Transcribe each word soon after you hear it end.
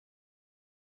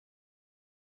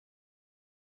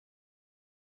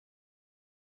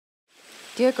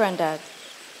Dear Granddad,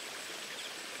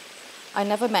 I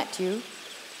never met you,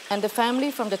 and the family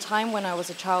from the time when I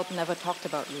was a child never talked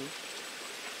about you.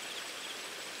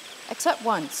 Except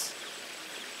once.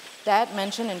 Dad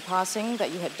mentioned in passing that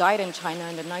you had died in China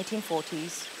in the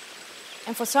 1940s,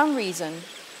 and for some reason,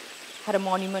 had a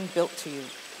monument built to you.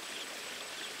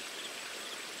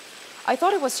 I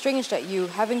thought it was strange that you,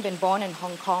 having been born in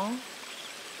Hong Kong,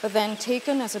 but then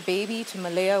taken as a baby to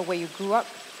Malaya where you grew up,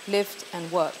 lived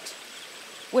and worked,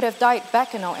 would have died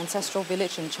back in our ancestral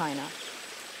village in China.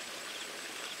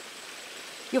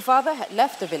 Your father had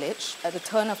left the village at the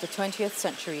turn of the 20th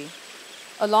century,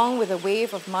 along with a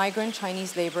wave of migrant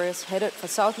Chinese laborers headed for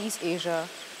Southeast Asia,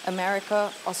 America,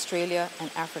 Australia,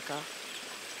 and Africa.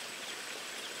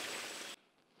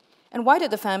 And why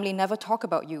did the family never talk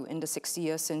about you in the 60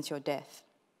 years since your death?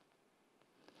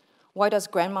 Why does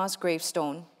Grandma's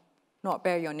gravestone not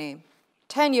bear your name?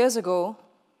 10 years ago,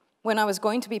 when I was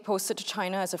going to be posted to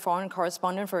China as a foreign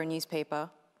correspondent for a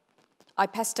newspaper, I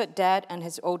pestered Dad and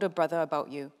his older brother about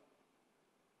you.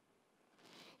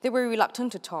 They were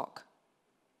reluctant to talk.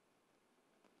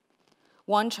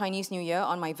 One Chinese New Year,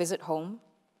 on my visit home,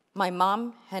 my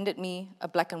mom handed me a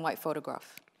black and white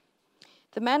photograph.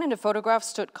 The man in the photograph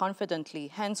stood confidently,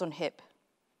 hands on hip.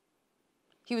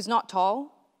 He was not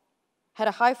tall, had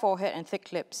a high forehead and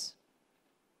thick lips,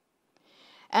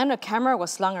 and a camera was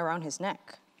slung around his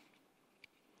neck.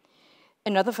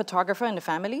 Another photographer in the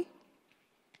family?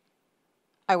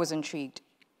 I was intrigued.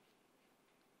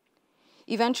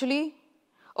 Eventually,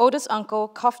 oldest uncle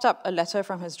coughed up a letter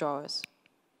from his drawers.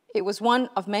 It was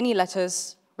one of many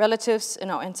letters relatives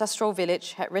in our ancestral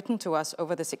village had written to us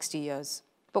over the 60 years,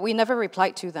 but we never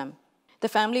replied to them. The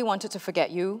family wanted to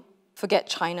forget you, forget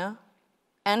China,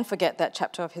 and forget that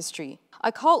chapter of history.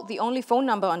 I called the only phone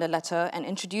number on the letter and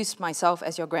introduced myself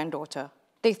as your granddaughter.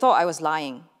 They thought I was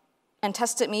lying and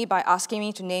tested me by asking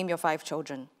me to name your 5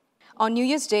 children. On New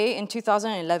Year's Day in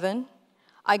 2011,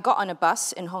 I got on a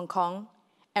bus in Hong Kong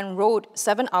and rode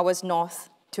 7 hours north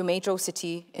to Meizhou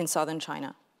City in southern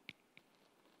China.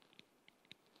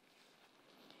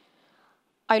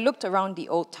 I looked around the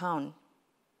old town.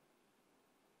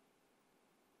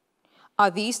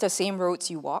 Are these the same roads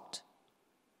you walked?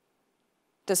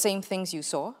 The same things you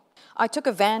saw? I took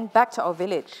a van back to our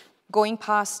village, going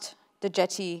past the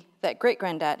jetty that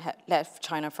great-granddad had left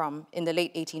China from in the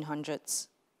late 1800s.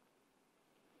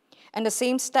 And the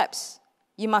same steps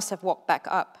you must have walked back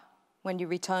up when you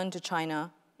returned to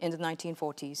China in the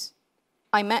 1940s.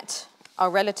 I met our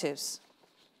relatives.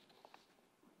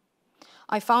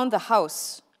 I found the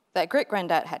house that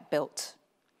great-granddad had built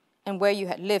and where you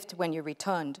had lived when you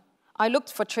returned. I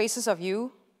looked for traces of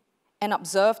you and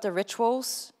observed the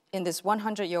rituals in this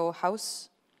 100-year-old house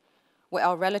where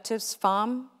our relatives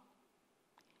farm,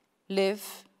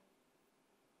 live,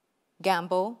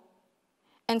 gamble,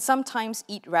 and sometimes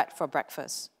eat rat for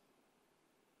breakfast.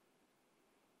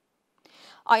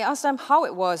 I asked them how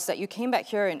it was that you came back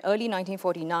here in early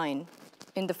 1949,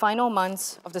 in the final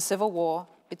months of the Civil War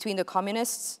between the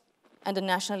communists and the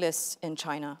nationalists in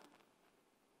China.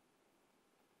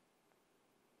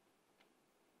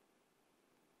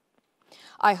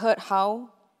 I heard how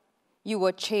you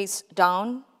were chased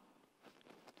down,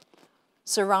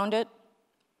 surrounded,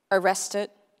 arrested,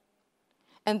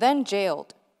 and then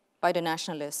jailed by the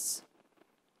nationalists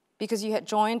because you had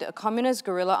joined a communist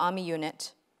guerrilla army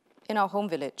unit in our home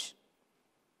village.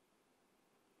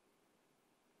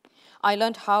 I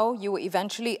learned how you were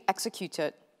eventually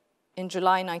executed in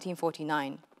July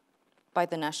 1949 by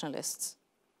the nationalists,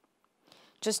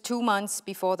 just 2 months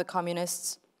before the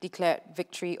communists declared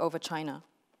victory over China.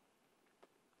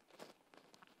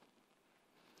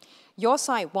 Your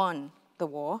side won the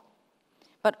war,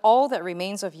 but all that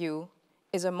remains of you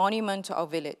is a monument to our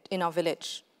village, in our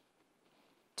village,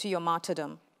 to your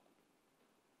martyrdom.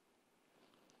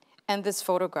 And this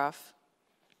photograph.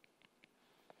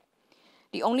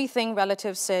 The only thing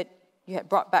relatives said you had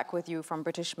brought back with you from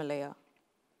British Malaya.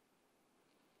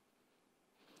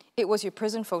 It was your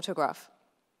prison photograph.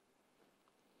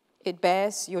 It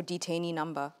bears your detainee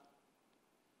number.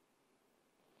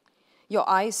 Your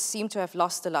eyes seem to have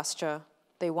lost the luster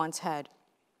they once had.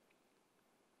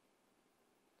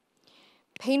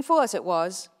 Painful as it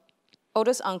was,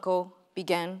 oldest uncle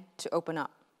began to open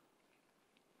up.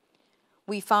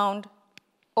 We found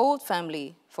old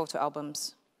family photo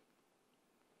albums.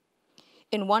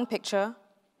 In one picture,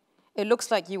 it looks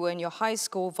like you were in your high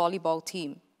school volleyball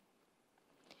team.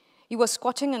 You were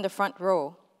squatting in the front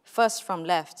row, first from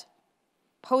left,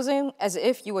 posing as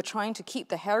if you were trying to keep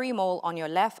the hairy mole on your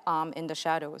left arm in the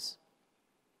shadows.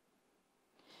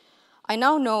 I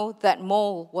now know that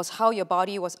mole was how your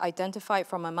body was identified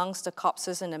from amongst the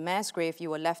corpses in the mass grave you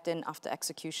were left in after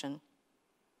execution.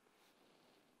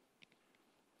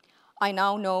 I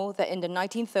now know that in the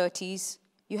 1930s,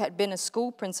 you had been a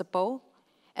school principal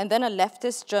and then a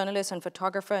leftist journalist and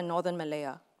photographer in northern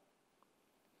Malaya.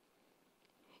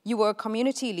 You were a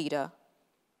community leader.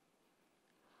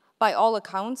 By all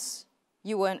accounts,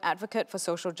 you were an advocate for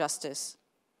social justice.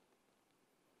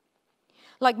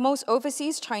 Like most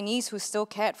overseas Chinese who still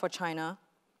cared for China,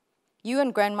 you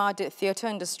and Grandma did theater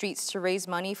in the streets to raise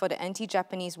money for the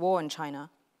anti-Japanese war in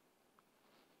China.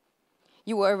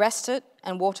 You were arrested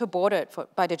and waterboarded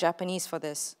by the Japanese for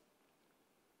this.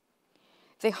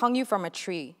 They hung you from a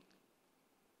tree.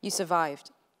 You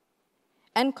survived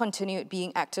and continued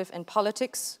being active in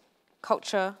politics,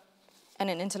 culture, and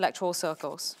in intellectual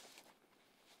circles.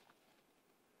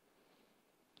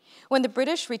 When the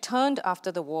British returned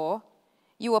after the war,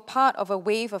 you were part of a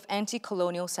wave of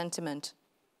anti-colonial sentiment.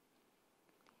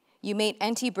 You made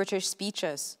anti-British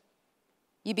speeches.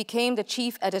 You became the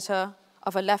chief editor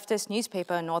of a leftist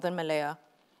newspaper in northern Malaya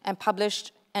and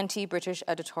published anti-British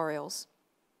editorials.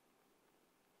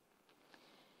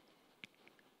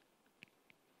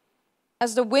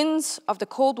 As the winds of the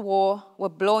Cold War were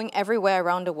blowing everywhere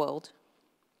around the world,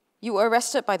 you were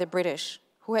arrested by the British,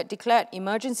 who had declared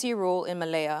emergency rule in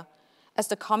Malaya as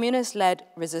the communist-led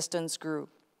resistance grew.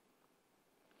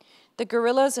 The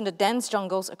guerrillas in the dense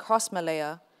jungles across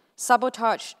Malaya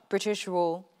sabotaged British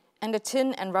rule and the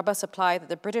tin and rubber supply that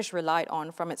the British relied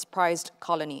on from its prized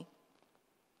colony.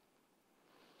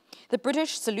 The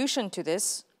British solution to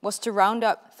this was to round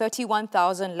up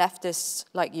 31,000 leftists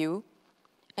like you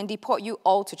and deport you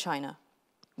all to China,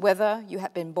 whether you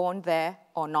had been born there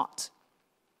or not.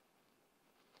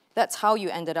 That's how you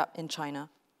ended up in China.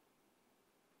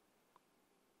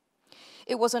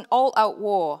 It was an all-out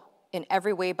war in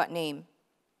every way but name.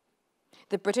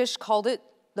 The British called it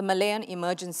the Malayan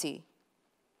Emergency.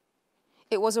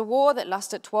 It was a war that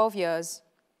lasted 12 years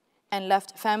and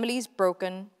left families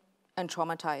broken and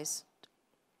traumatized.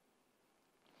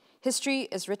 History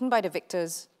is written by the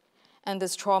victors, and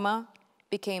this trauma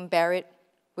became buried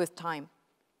with time.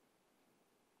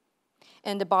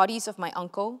 In the bodies of my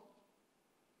uncle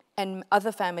and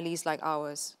other families like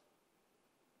ours.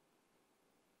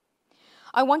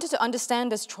 I wanted to understand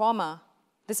this trauma,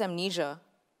 this amnesia.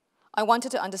 I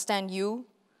wanted to understand you,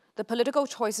 the political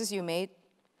choices you made,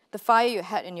 the fire you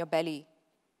had in your belly.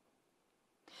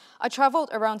 I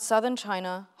traveled around southern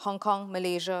China, Hong Kong,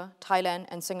 Malaysia, Thailand,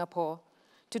 and Singapore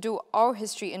to do oral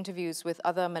history interviews with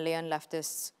other Malayan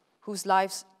leftists whose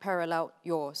lives paralleled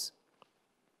yours.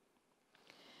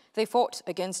 They fought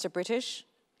against the British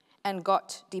and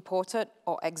got deported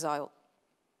or exiled.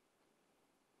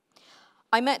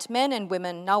 I met men and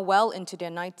women now well into their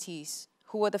 90s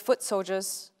who were the foot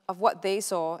soldiers of what they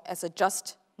saw as a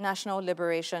just national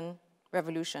liberation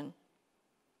revolution.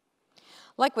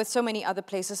 Like with so many other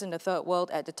places in the Third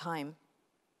World at the time.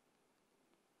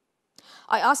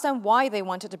 I asked them why they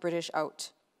wanted the British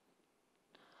out.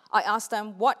 I asked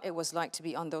them what it was like to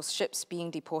be on those ships being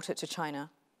deported to China.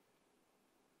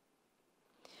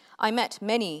 I met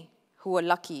many who were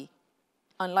lucky,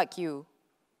 unlike you,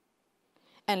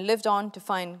 and lived on to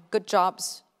find good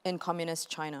jobs in communist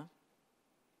China.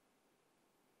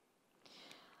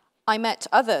 I met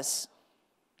others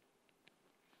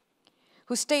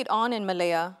who stayed on in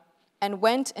Malaya and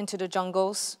went into the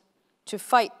jungles to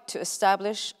fight to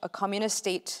establish a communist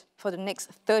state for the next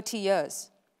 30 years,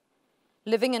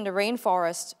 living in the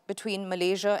rainforest between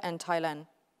Malaysia and Thailand.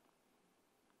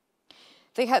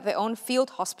 They had their own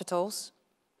field hospitals,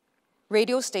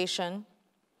 radio station,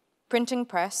 printing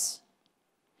press,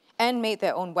 and made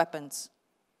their own weapons.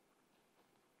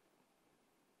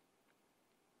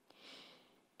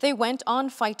 They went on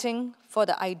fighting for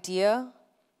the idea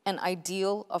and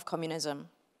ideal of communism,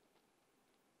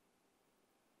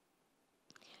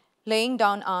 laying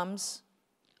down arms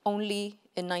only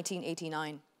in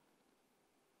 1989.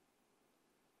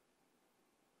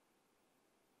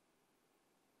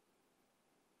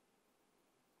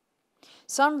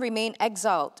 Some remain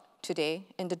exiled today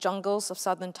in the jungles of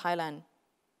southern Thailand.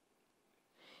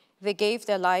 They gave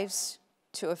their lives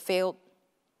to a failed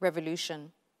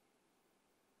revolution,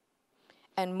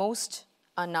 and most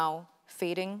are now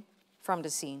fading from the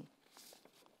scene.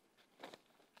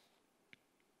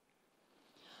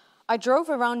 I drove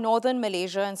around northern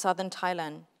Malaysia and southern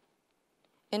Thailand,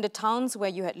 in the towns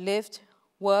where you had lived,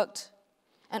 worked,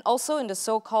 and also in the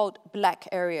so-called black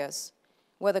areas,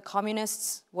 where the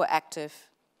communists were active,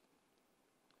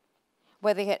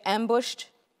 where they had ambushed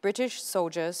British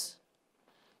soldiers,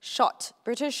 shot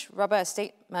British rubber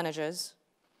estate managers,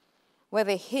 where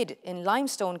they hid in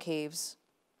limestone caves,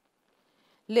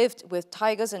 lived with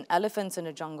tigers and elephants in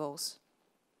the jungles.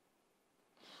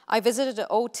 I visited the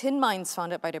old tin mines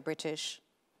founded by the British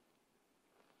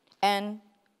and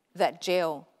that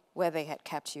jail where they had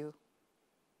kept you.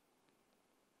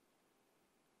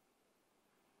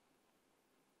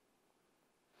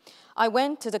 I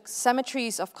went to the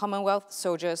cemeteries of Commonwealth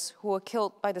soldiers who were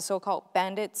killed by the so-called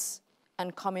bandits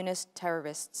and communist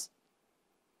terrorists.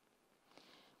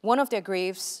 One of their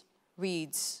graves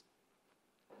reads,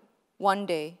 "One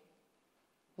day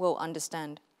we'll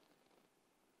understand."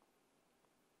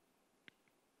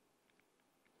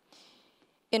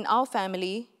 In our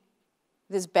family,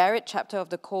 this buried chapter of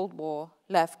the Cold War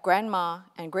left grandma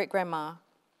and great-grandma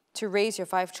to raise your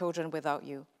 5 children without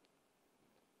you.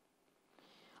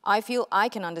 I feel I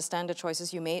can understand the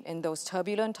choices you made in those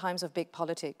turbulent times of big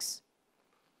politics.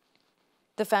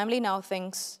 The family now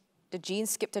thinks the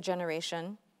genes skipped a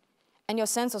generation and your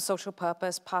sense of social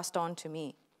purpose passed on to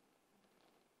me.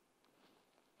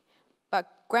 But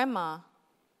grandma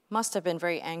must have been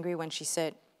very angry when she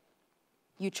said,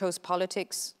 "You chose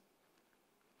politics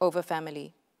over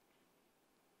family."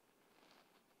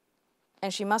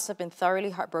 And she must have been thoroughly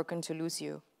heartbroken to lose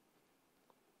you.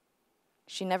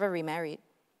 She never remarried.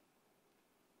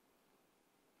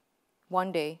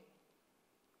 One day,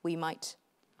 we might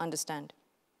understand.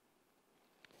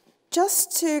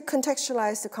 Just to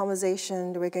contextualize the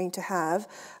conversation that we're going to have,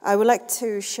 I would like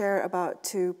to share about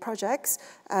 2 projects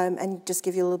and just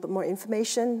give you a little bit more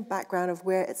information, background of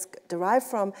where it's derived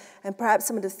from, and perhaps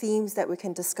some of the themes that we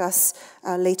can discuss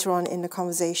later on in the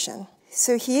conversation.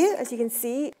 So here, as you can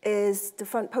see, is the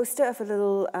front poster of a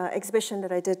little exhibition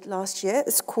that I did last year.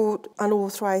 It's called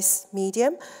Unauthorized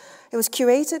Medium. It was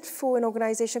curated for an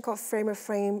organization called Frame of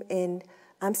Frame in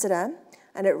Amsterdam,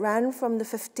 and it ran from the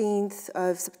 15th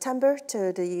of September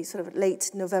to the sort of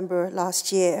late November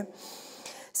last year.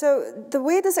 So the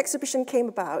way this exhibition came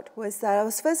about was that I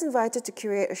was first invited to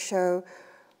curate a show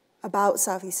about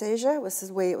Southeast Asia, was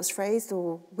the way it was phrased,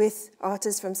 or with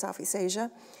artists from Southeast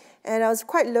Asia. And I was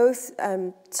quite loath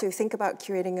to think about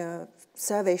curating a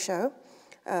survey show.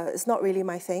 It's not really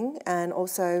my thing, and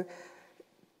also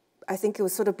I think it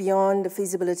was sort of beyond the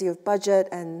feasibility of budget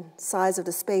and size of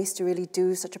the space to really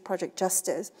do such a project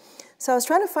justice. So I was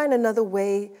trying to find another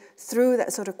way through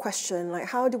that sort of question, like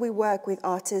how do we work with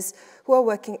artists who are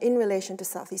working in relation to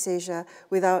Southeast Asia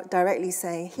without directly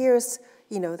saying, here's,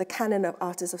 the canon of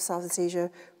artists of Southeast Asia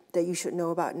that you should know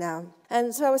about now.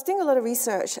 And so I was doing a lot of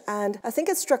research, and I think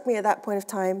it struck me at that point of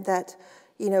time that,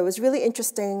 it was really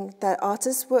interesting that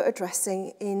artists were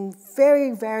addressing in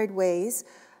very varied ways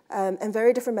and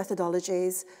very different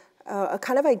methodologies, a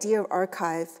kind of idea of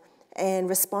archive and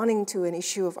responding to an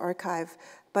issue of archive,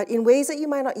 but in ways that you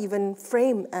might not even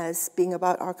frame as being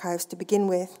about archives to begin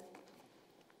with.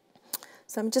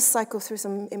 So I'm just cycle through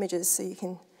some images so you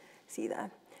can see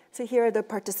that. So here are the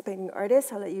participating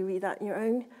artists. I'll let you read that on your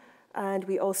own. And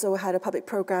we also had a public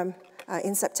program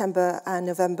in September and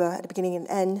November at the beginning and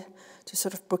end to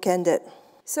sort of bookend it.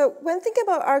 So when thinking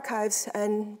about archives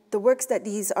and the works that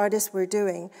these artists were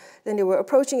doing, then they were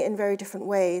approaching it in very different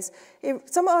ways.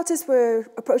 Some artists were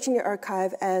approaching the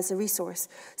archive as a resource.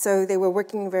 So they were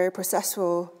working in very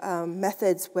processual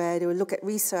methods where they would look at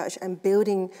research and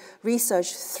building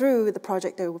research through the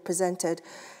project that were presented.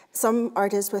 Some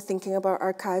artists were thinking about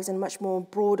archives in a much more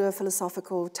broader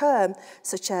philosophical term,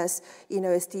 such as,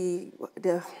 is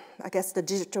I guess the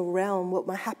digital realm, what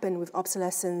might happen with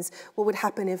obsolescence, what would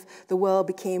happen if the world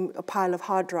became a pile of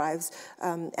hard drives,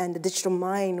 and the digital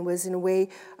mind was in a way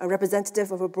a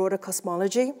representative of a broader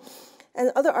cosmology.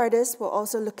 And other artists were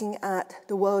also looking at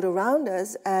the world around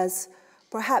us as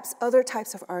perhaps other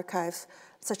types of archives,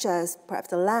 such as perhaps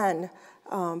the land,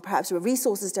 perhaps the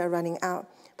resources that are running out,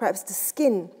 perhaps the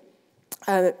skin.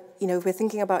 If we're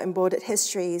thinking about embodied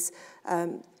histories,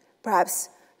 perhaps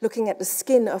looking at the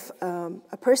skin of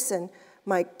a person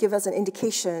might give us an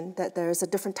indication that there is a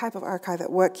different type of archive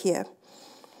at work here.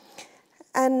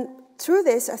 And through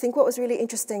this, I think what was really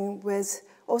interesting was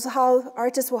also how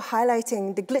artists were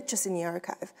highlighting the glitches in the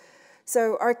archive.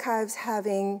 So archives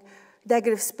having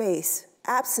negative space,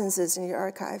 absences in the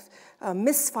archive,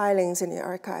 misfilings in the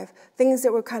archive, things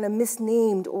that were kind of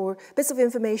misnamed or bits of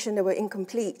information that were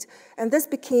incomplete. And this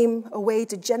became a way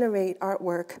to generate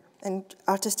artwork and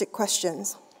artistic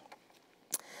questions.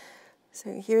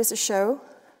 So here's a show.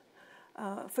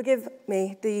 Forgive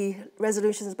me, the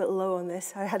resolution is a bit low on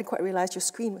this. I hadn't quite realized your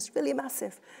screen was really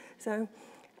massive. So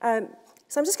I'm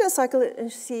just going to cycle it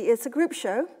and see. It's a group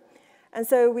show. And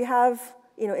so we have,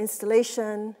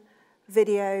 installation,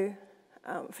 video,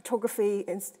 photography,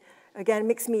 Again,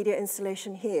 mixed media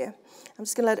installation here. I'm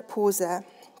just going to let it pause there.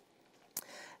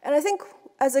 And I think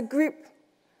as a group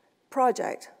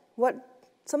project,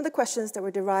 some of the questions that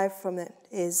were derived from it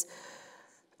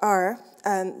are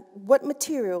what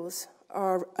materials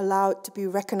are allowed to be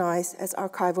recognized as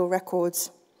archival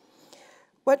records?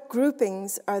 What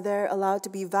groupings are there allowed to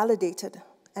be validated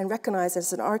and recognized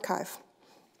as an archive?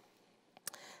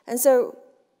 And so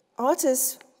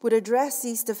artists would address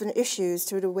these different issues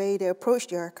through the way they approach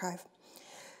the archive.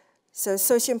 So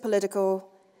socio and political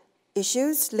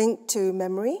issues linked to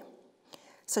memory,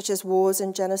 such as wars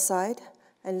and genocide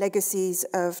and legacies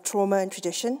of trauma and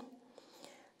tradition.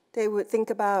 They would think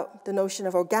about the notion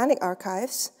of organic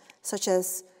archives, such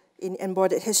as in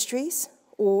embodied histories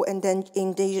or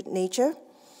endangered nature.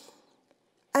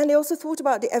 And they also thought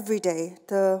about the everyday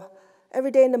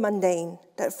and the mundane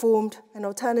that formed an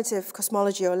alternative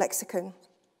cosmology or lexicon.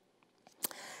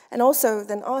 And also,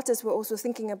 then artists were also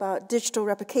thinking about digital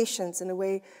replications in the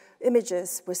way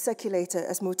images were circulated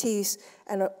as motifs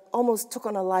and almost took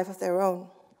on a life of their own.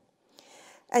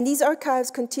 And these archives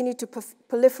continued to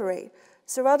proliferate.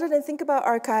 So rather than think about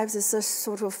archives as a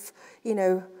sort of,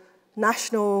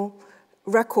 national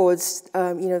records,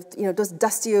 those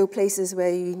dusty old places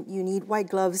where you need white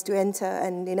gloves to enter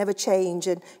and they never change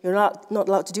and you're not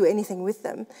allowed to do anything with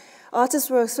them. Artists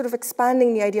were sort of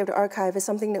expanding the idea of the archive as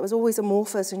something that was always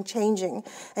amorphous and changing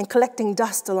and collecting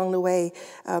dust along the way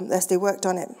as they worked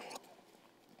on it.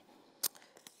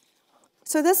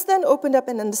 So this then opened up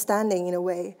an understanding, in a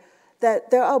way, that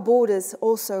there are borders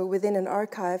also within an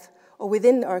archive or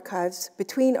within archives,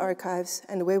 between archives,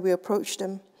 and the way we approach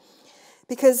them.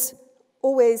 Because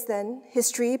always then,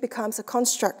 history becomes a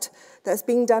construct that's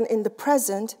being done in the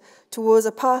present towards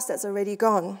a past that's already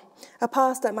gone, a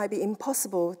past that might be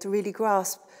impossible to really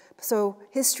grasp. So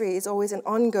history is always an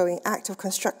ongoing act of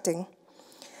constructing.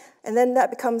 And then that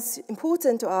becomes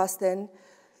important to ask then,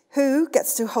 who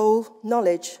gets to hold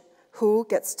knowledge? Who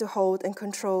gets to hold and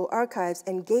control archives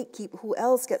and gatekeep who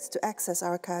else gets to access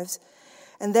archives?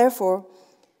 And therefore,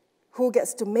 who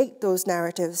gets to make those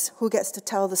narratives? Who gets to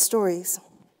tell the stories?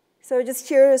 So just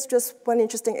here is just one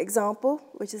interesting example,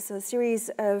 which is a series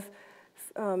of,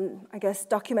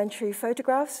 documentary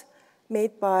photographs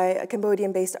made by a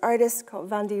Cambodian-based artist called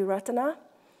Vandi Ratana.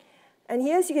 And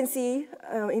here, as you can see,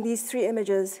 in these three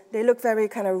images, they look very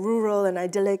kind of rural and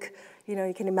idyllic.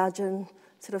 You can imagine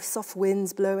sort of soft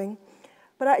winds blowing.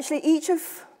 But actually, each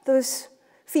of those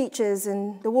features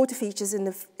and the water features in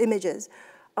the images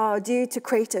are due to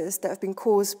craters that have been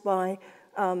caused by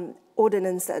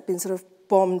ordnance that had been sort of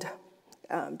bombed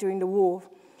during the war.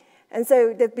 And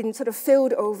so they've been sort of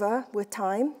filled over with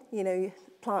time.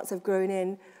 Plants have grown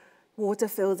in, water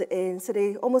fills it in, so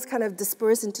they almost kind of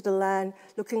disperse into the land,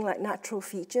 looking like natural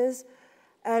features.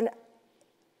 And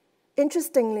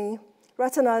interestingly,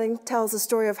 Ratana tells a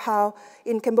story of how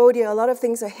in Cambodia a lot of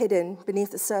things are hidden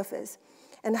beneath the surface,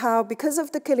 and how because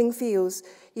of the killing fields,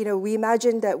 we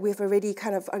imagine that we've already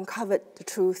kind of uncovered the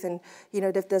truth, and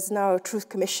that there's now a truth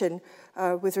commission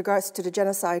with regards to the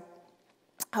genocide.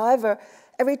 However,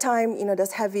 every time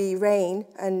there's heavy rain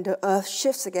and the earth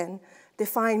shifts again, they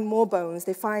find more bones,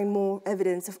 they find more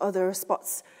evidence of other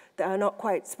spots that are not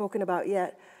quite spoken about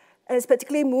yet. And it's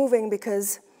particularly moving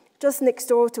because just next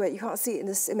door to it, you can't see it in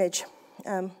this image.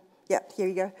 Here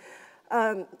you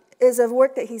go. Is a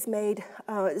work that he's made.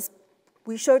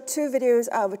 We showed two videos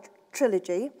out of a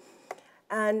trilogy,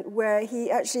 and where he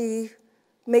actually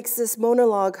makes this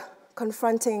monologue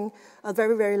confronting a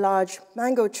very, very large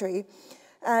mango tree.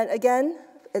 And again,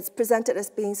 it's presented as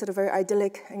being sort of very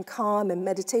idyllic and calm and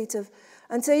meditative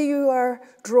until you are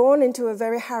drawn into a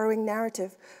very harrowing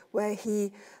narrative where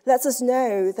he lets us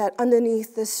know that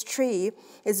underneath this tree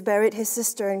is buried his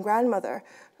sister and grandmother,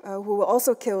 who were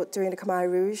also killed during the Khmer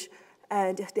Rouge,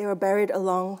 and they were buried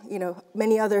along,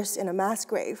 many others in a mass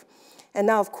grave. And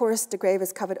now, of course, the grave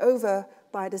is covered over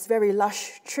by this very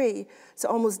lush tree, so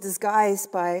almost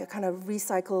disguised by a kind of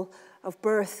recycle of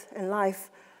birth and life.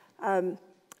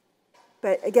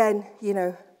 But again,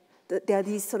 there are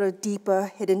these sort of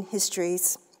deeper hidden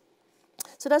histories.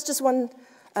 So that's just one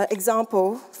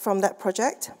example from that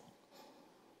project.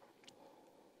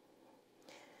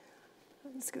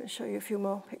 I'm just going to show you a few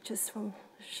more pictures from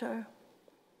the show.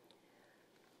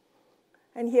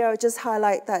 And here I'll just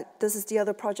highlight that this is the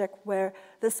other project where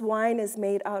this wine is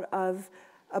made out of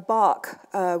a bark,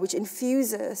 which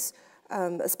infuses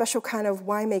a special kind of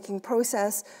winemaking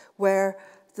process where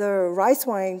the rice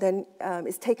wine then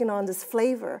is taking on this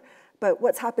flavor. But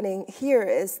what's happening here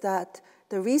is that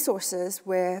the resources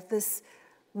where this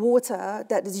water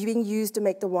that is being used to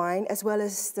make the wine, as well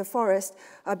as the forest,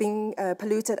 are being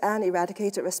polluted and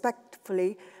eradicated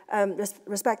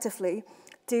respectively,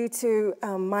 due to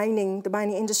the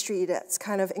mining industry that's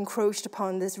kind of encroached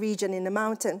upon this region in the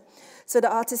mountain. So the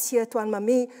artist here, Tuan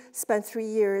Mami, spent 3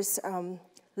 years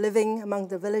living among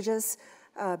the villagers,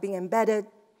 being embedded,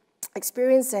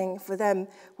 experiencing for them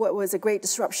what was a great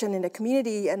disruption in the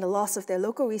community and the loss of their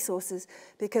local resources,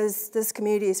 because this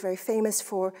community is very famous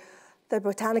for their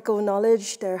botanical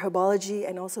knowledge, their herbology,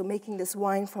 and also making this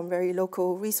wine from very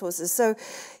local resources. So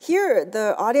here,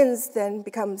 the audience then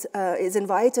is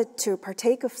invited to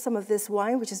partake of some of this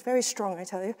wine, which is very strong, I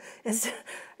tell you.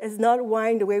 It's not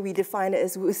wine the way we define it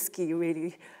as whiskey,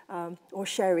 really, or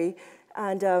sherry.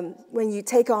 And when you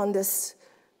take on this,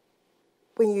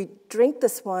 when you drink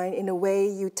this wine, in a way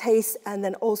you taste and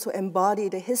then also embody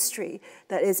the history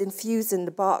that is infused in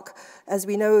the bark. As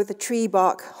we know, the tree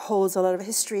bark holds a lot of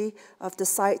history of the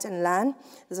site and land.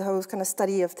 There's a whole kind of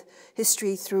study of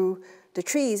history through the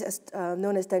trees,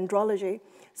 known as dendrology.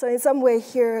 So in some way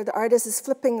here, the artist is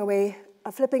flipping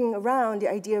around the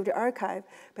idea of the archive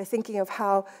by thinking of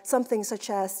how something such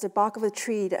as the bark of a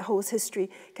tree that holds history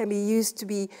can be used to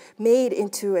be made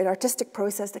into an artistic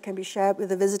process that can be shared with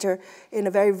the visitor in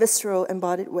a very visceral,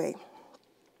 embodied way.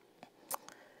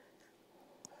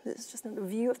 This is just another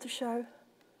view of the show.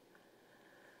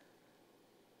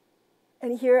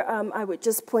 And here I would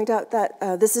just point out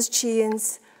that this is Chi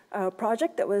Yin's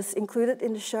project that was included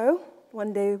in the show.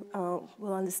 One day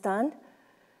we'll understand.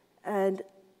 And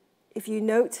if you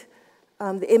note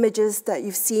the images that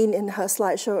you've seen in her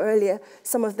slideshow earlier,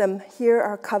 some of them here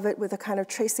are covered with a kind of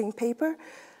tracing paper.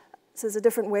 So it's a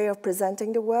different way of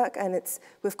presenting the work, and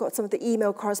we've got some of the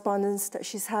email correspondence that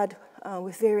she's had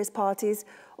with various parties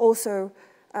also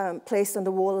placed on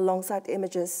the wall alongside the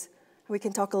images. We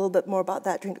can talk a little bit more about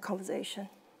that during the conversation.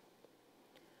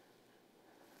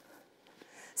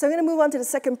 So I'm going to move on to the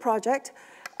second project.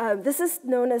 This is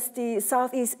known as the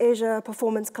Southeast Asia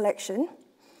Performance Collection.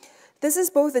 This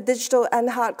is both a digital and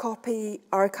hard copy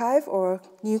archive or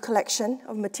new collection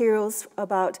of materials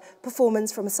about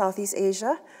performance from Southeast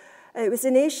Asia. It was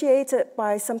initiated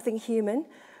by Something Human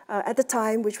at the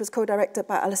time, which was co-directed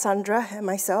by Alessandra and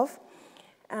myself.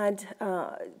 And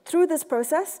through this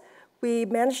process, we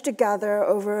managed to gather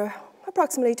over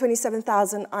approximately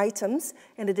 27,000 items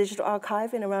in the digital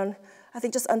archive in around, I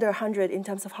think, just under 100 in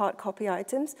terms of hard copy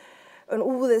items. And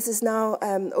all this is now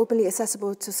openly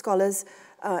accessible to scholars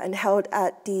and held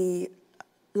at the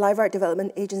Live Art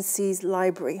Development Agency's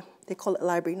library. They call it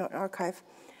library, not archive.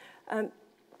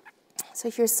 So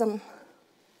here's some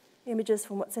images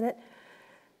from what's in it.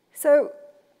 So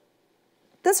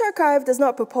this archive does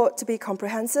not purport to be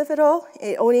comprehensive at all.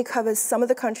 It only covers some of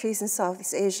the countries in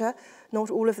Southeast Asia, not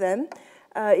all of them.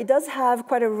 It does have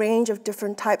quite a range of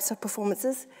different types of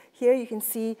performances. Here you can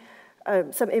see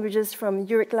some images from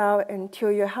Yurik Lau and Teo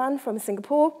Johan from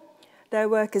Singapore. Their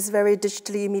work is very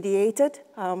digitally mediated,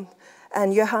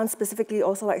 and Johan specifically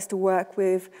also likes to work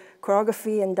with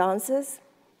choreography and dances.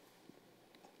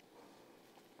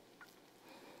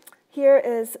 Here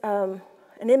is an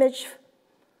image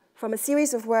from a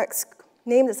series of works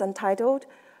named as Untitled,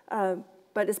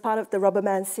 but it's part of the Rubber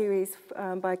Man series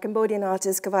by Cambodian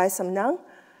artist Kavai Samnang.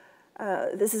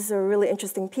 This is a really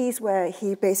interesting piece where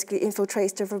he basically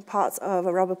infiltrates different parts of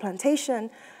a rubber plantation,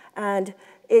 and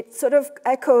it sort of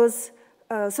echoes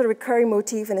a sort of recurring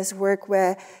motif in his work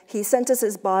where he centers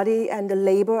his body and the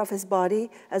labor of his body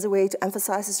as a way to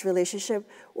emphasize his relationship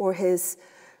or his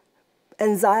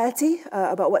anxiety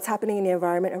about what's happening in the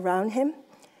environment around him.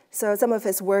 So some of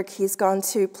his work, he's gone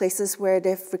to places where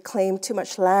they've reclaimed too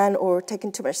much land or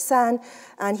taken too much sand,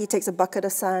 and he takes a bucket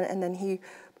of sand and then he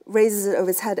raises it over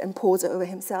his head and pours it over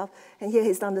himself. And here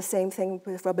he's done the same thing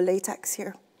with rubber latex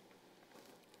here.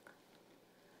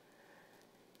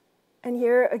 And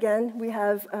here, again, we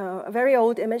have a very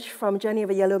old image from Journey of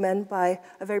a Yellow Man by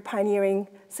a very pioneering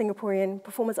Singaporean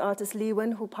performance artist, Lee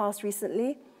Wen, who passed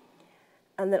recently.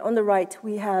 And then on the right,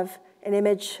 we have an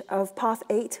image of Path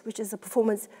 8, which is a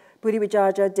performance Budi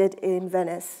Wijaja did in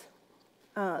Venice.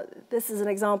 This is an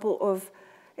example of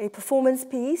a performance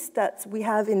piece that we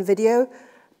have in video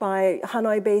by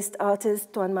Hanoi-based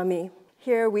artist Tuan Mami.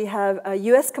 Here we have a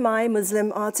US Khmer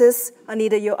Muslim artist,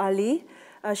 Anita Yo Ali.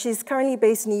 She's currently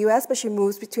based in the US, but she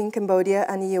moves between Cambodia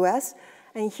and the US.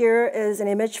 And here is an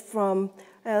image from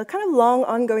a kind of long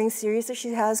ongoing series that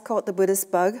she has called The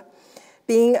Buddhist Bug,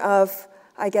 being of,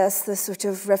 I guess, the sort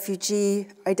of refugee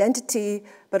identity,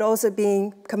 but also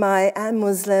being Khmer and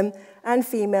Muslim and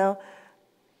female.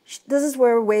 This is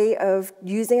her way of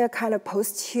using a kind of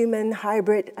post-human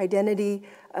hybrid identity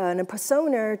and a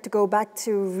persona to go back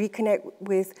to reconnect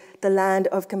with the land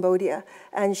of Cambodia.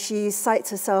 And she cites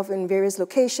herself in various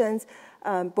locations,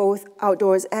 both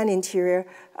outdoors and interior,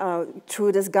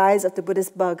 through this guise of the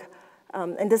Buddhist bug.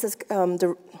 And this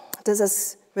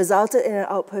has resulted in an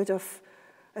output of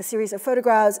a series of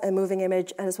photographs and moving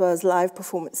image, as well as live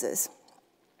performances.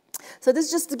 So this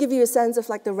is just to give you a sense of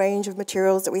like the range of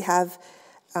materials that we have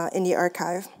in the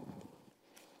archive.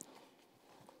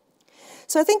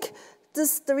 So I think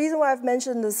the reason why I've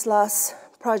mentioned this last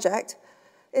project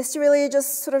is to really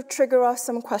just sort of trigger off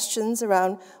some questions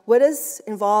around what is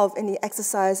involved in the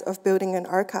exercise of building an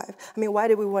archive. I mean, why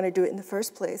did we want to do it in the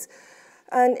first place?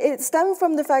 And it stemmed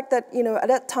from the fact that, you know, at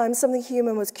that time, Something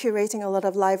Human was curating a lot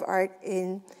of live art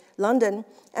in London,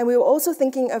 and we were also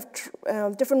thinking of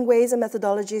different ways and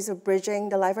methodologies of bridging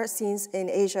the live art scenes in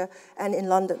Asia and in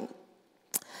London.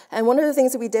 And one of the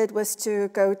things that we did was to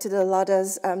go to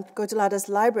Allá's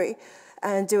library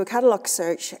and do a catalog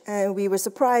search, and we were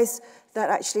surprised that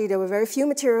actually there were very few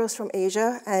materials from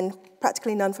Asia and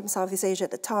practically none from Southeast Asia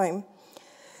at the time.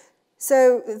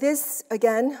 So this,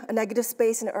 again, a negative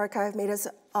space in the archive made us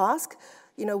ask,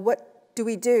 you know, what do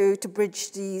we do to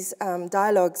bridge these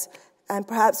dialogues? And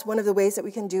perhaps one of the ways that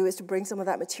we can do is to bring some of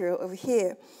that material over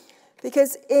here.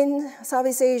 Because in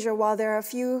Southeast Asia, while there are a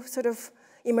few sort of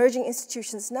emerging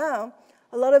institutions now,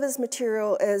 a lot of this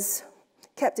material is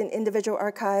kept in individual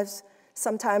archives,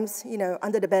 sometimes, you know,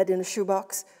 under the bed in a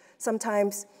shoebox,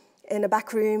 sometimes in a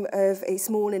back room of a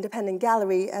small independent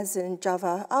gallery, as in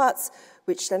Java Arts,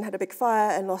 which then had a big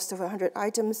fire and lost over 100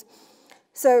 items.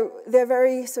 So they're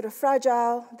very sort of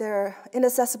fragile, they're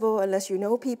inaccessible unless you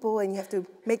know people, and you have to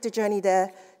make the journey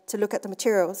there to look at the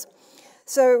materials.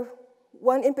 So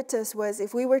one impetus was,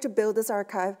 if we were to build this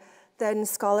archive, then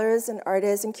scholars and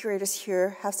artists and curators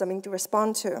here have something to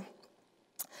respond to.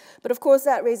 But of course,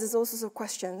 that raises all sorts of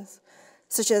questions,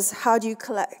 such as how do you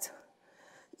collect?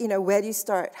 You know, where do you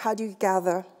start? How do you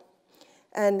gather?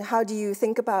 And how do you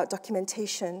think about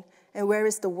documentation? And where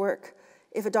is the work?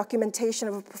 If a documentation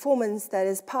of a performance that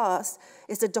is past,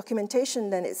 is the documentation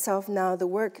then itself now the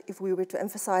work, if we were to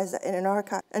emphasize that in an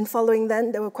archive? And following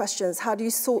then, there were questions. How do you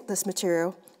sort this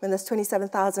material when there's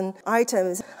 27,000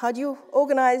 items? How do you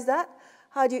organize that?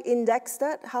 How do you index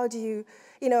that? How do you,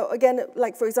 you know, again,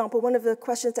 like for example, one of the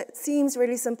questions that seems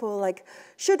really simple, like,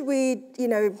 should we, you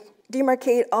know,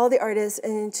 demarcate all the artists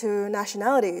into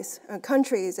nationalities and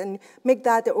countries and make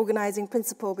that the organizing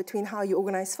principle between how you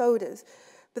organize photos?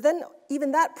 But then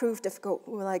even that proved difficult.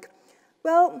 We were like,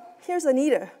 well, here's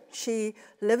Anita. She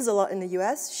lives a lot in the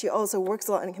US. She also works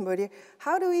a lot in Cambodia.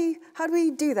 How do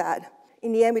we do that?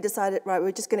 In the end, we decided, right,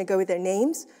 we're just going to go with their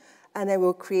names, and then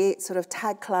we'll create sort of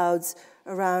tag clouds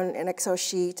around an Excel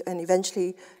sheet, and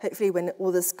eventually, hopefully when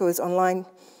all this goes online,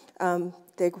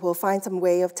 they will find some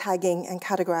way of tagging and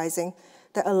categorizing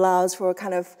that allows for a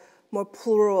kind of more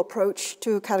plural approach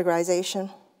to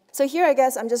categorization. So here, I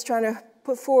guess, I'm just trying to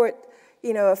put forward,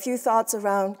 you know, a few thoughts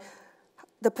around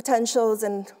the potentials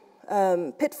and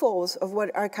pitfalls of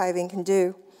what archiving can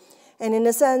do. And in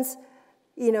a sense,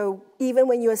 you know, even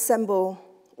when you assemble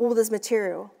all this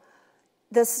material,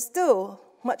 there's still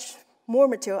much more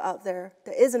material out there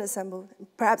that isn't assembled,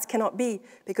 perhaps cannot be,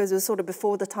 because it was sort of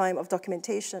before the time of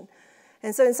documentation.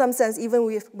 And so in some sense, even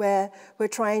where we're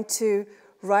trying to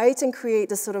write and create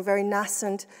this sort of very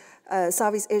nascent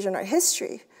Southeast Asian art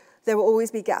history, there will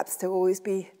always be gaps, there will always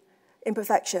be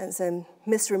imperfections and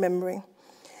misremembering.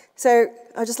 So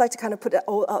I'd just like to kind of put it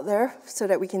all out there so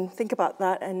that we can think about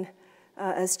that, and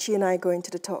as Chi and I go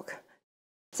into the talk.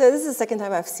 So this is the second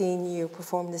time I've seen you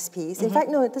perform this piece. Mm-hmm. In fact,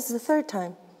 no, this is the third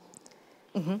time.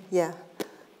 Mm-hmm. Yeah.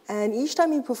 And each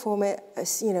time you perform it,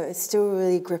 you know, it's still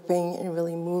really gripping and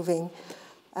really moving.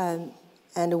 And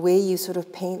the way you sort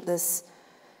of paint this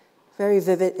very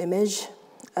vivid image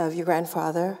of your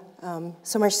grandfather,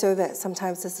 so much so that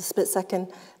sometimes there's a split second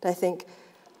that I think,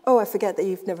 oh, I forget that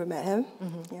you've never met him.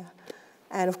 Mm-hmm. Yeah.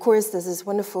 And of course, there's this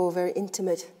wonderful, very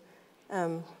intimate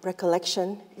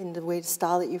recollection in the way, the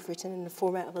style that you've written in the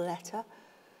format of a letter.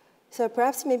 So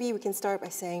perhaps maybe we can start by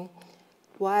saying,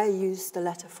 why use the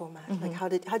letter format? Mm-hmm.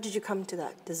 Like, how did you come to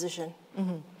that decision?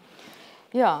 Mm-hmm.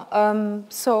 Yeah.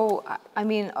 So I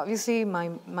mean, obviously,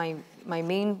 my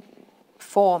main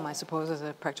form, I suppose, as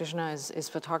a practitioner is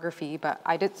photography. But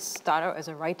I did start out as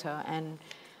a writer, and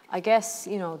I guess,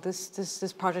 you know,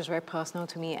 this project is very personal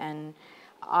to me, and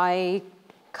I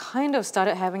kind of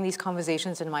started having these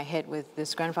conversations in my head with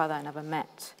this grandfather I never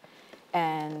met.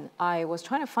 And I was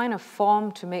trying to find a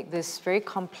form to make this very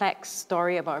complex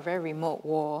story about a very remote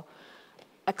war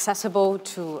accessible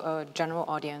to a general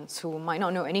audience who might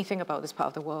not know anything about this part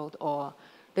of the world or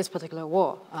this particular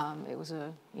war. It was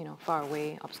a, you know, far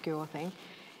away, obscure thing.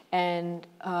 And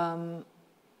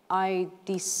I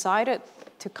decided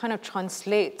to kind of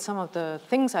translate some of the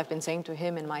things I've been saying to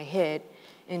him in my head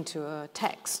into a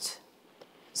text.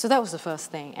 So that was the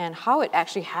first thing. And how it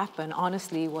actually happened,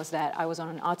 honestly, was that I was on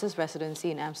an artist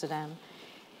residency in Amsterdam.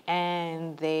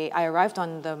 And I arrived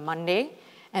on the Monday,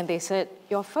 and they said,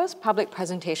 your first public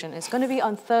presentation is going to be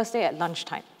on Thursday at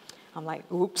lunchtime. I'm like,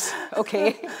 oops,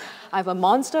 okay. I have a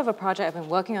monster of a project. I've been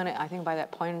working on it, I think, by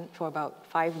that point for about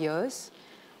 5 years.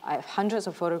 I have hundreds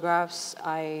of photographs.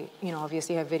 I,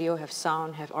 obviously have video, have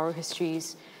sound, have oral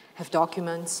histories, have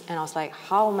documents. And I was like,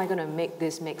 how am I going to make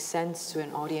this make sense to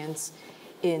an audience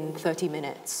in 30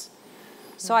 minutes?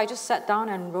 So I just sat down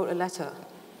and wrote a letter.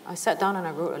 I sat down and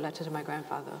I wrote a letter to my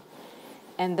grandfather.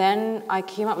 And then I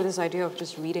came up with this idea of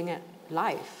just reading it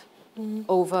live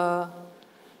over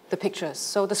the pictures.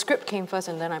 So the script came first,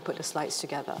 and then I put the slides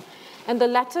together. And the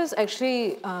letters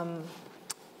actually,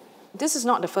 this is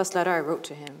not the first letter I wrote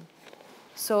to him.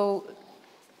 So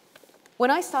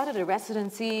when I started the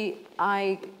residency,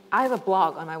 I have a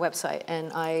blog on my website,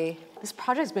 and this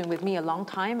project's been with me a long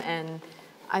time, and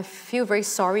I feel very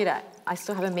sorry that I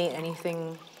still haven't made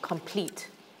anything complete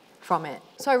from it.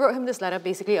 So I wrote him this letter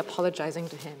basically apologizing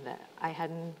to him that I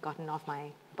hadn't gotten off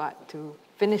my butt to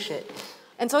finish it.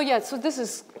 And so yeah, so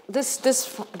this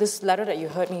letter that you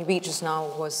heard me read just now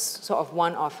was sort of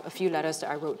one of a few letters that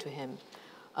I wrote to him.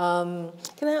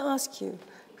 Can I ask you,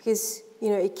 because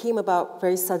it came about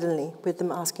very suddenly with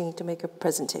them asking you to make a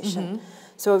presentation.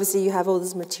 So obviously you have all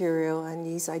this material and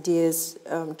these ideas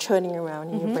churning around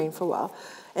in your brain for a while,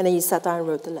 and then you sat down and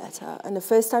wrote the letter. And the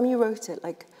first time you wrote it,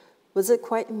 was it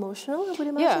quite emotional, I would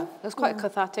imagine? Yeah, it was quite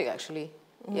cathartic, actually.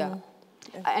 Yeah.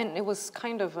 And it was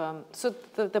kind of, so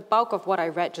the bulk of what I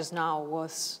read just now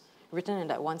was written in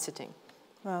that one sitting.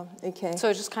 Wow, okay. So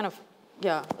it just kind of,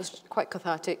 yeah, it was quite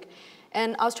cathartic.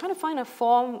 And I was trying to find a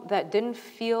form that didn't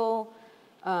feel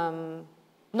not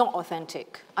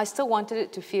authentic. I still wanted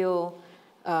it to feel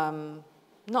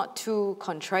not too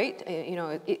contrite.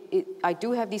 I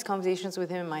do have these conversations with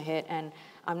him in my head, and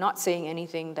I'm not saying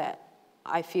anything that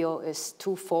I feel is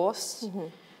too forced.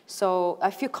 So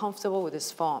I feel comfortable with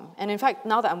this form. And in fact,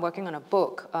 now that I'm working on a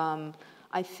book,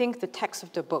 I think the text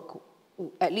of the book,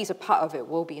 at least a part of it,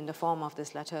 will be in the form of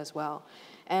this letter as well.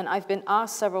 And I've been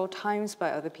asked several times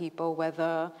by other people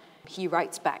whether he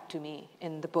writes back to me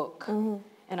in the book.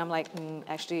 And I'm like,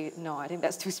 actually, no, I think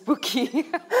that's too spooky.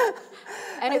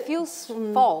 And it feels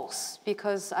false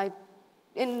because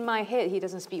in my head, he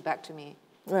doesn't speak back to me.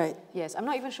 Right. Yes, I'm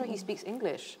not even sure he speaks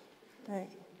English. Right.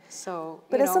 So,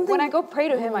 but when I go pray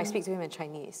to him, I speak to him in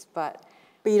Chinese, but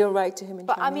you don't write to him in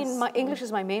Chinese? But I mean, my English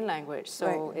is my main language,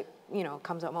 so it,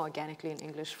 comes out more organically in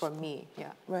English for me,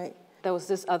 yeah. Right. There was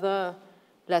this other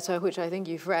letter, which I think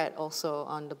you've read also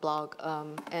on the blog,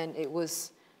 and it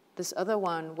was this other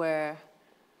one where,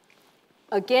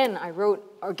 again, I wrote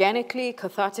organically,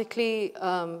 cathartically,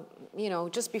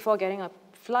 just before getting a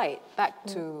flight back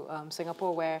to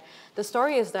Singapore, where the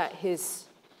story is that his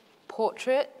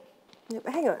portrait. Yeah,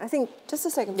 but hang on, I think just a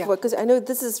second before, because I know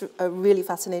this is a really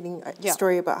fascinating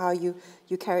story about how you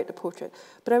carried the portrait,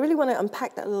 but I really want to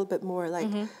unpack that a little bit more.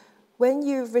 When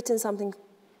you've written something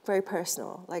very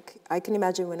personal, I can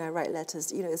imagine when I write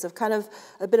letters, it's kind of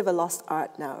a bit of a lost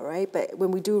art now, right? But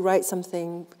when we do write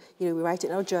something, we write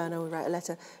it in our journal, we write a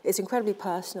letter, it's incredibly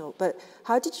personal. But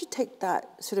how did you take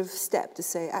that sort of step to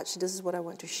say, actually, this is what I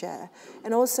want to share?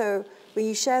 And also, when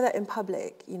you share that in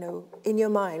public, in your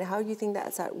mind, how do you think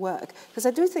that's at work? Because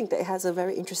I do think that it has a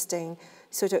very interesting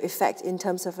sort of effect in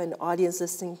terms of an audience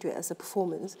listening to it as a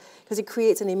performance, because it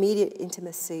creates an immediate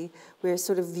intimacy. We're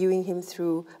sort of viewing him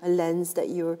through a lens that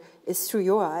is through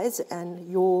your eyes and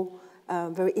your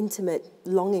very intimate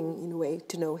longing, in a way,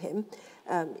 to know him.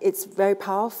 It's very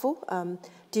powerful.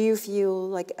 Do you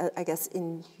feel I guess,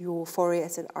 in your foray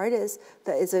as an artist,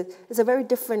 that it's a very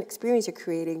different experience you're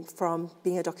creating from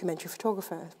being a documentary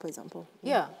photographer, for example?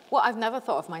 Yeah. Well, I've never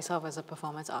thought of myself as a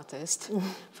performance artist,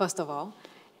 first of all.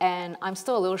 And I'm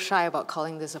still a little shy about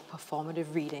calling this a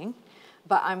performative reading.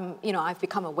 But I've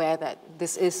become aware that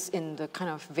this is in the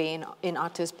kind of vein, in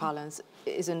artist parlance,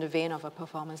 is in the vein of a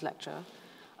performance lecture.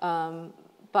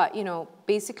 But,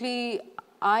 basically,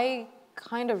 I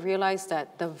kind of realized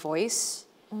that the voice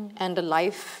and the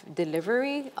live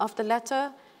delivery of the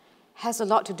letter has a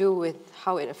lot to do with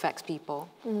how it affects people.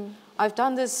 I've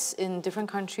done this in different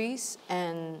countries,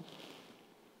 and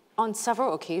on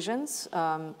several occasions,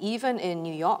 even in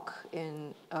New York,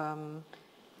 in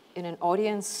an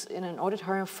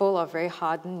auditorium full of very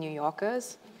hardened New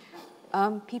Yorkers,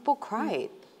 people cried.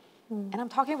 And I'm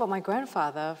talking about my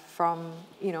grandfather from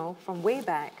way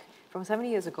back, from 70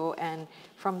 years ago, and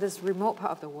from this remote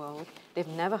part of the world. They've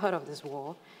never heard of this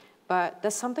war, but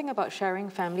there's something about sharing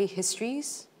family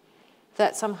histories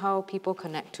that somehow people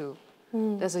connect to.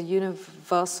 There's a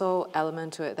universal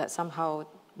element to it that somehow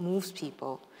moves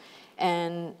people.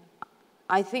 And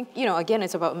I think, you know, again,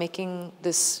 it's about making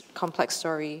this complex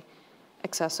story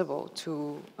accessible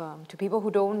to people who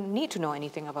don't need to know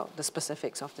anything about the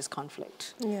specifics of this conflict.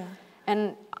 Yeah.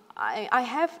 And I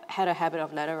have had a habit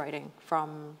of letter writing from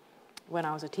when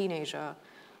I was a teenager.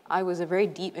 I was a very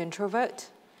deep introvert,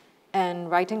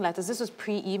 and writing letters, this was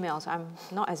pre-email, so I'm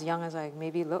not as young as I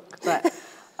maybe look, but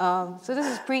so this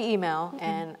is pre-email,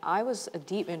 and I was a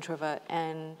deep introvert,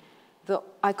 and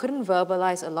I couldn't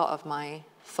verbalize a lot of my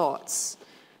thoughts.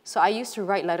 So I used to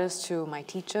write letters to my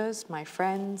teachers, my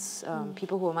friends,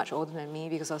 people who were much older than me,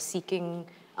 because I was seeking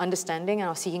understanding and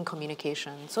I was seeking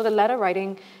communication. So the letter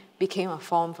writing became a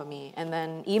form for me, and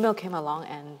then email came along,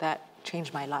 and that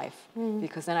changed my life,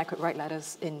 because then I could write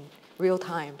letters in real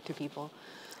time to people.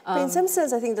 But in some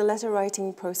sense, I think the letter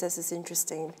writing process is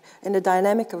interesting, and the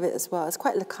dynamic of it as well. It's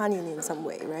quite Lacanian in some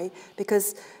way, right?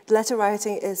 Because letter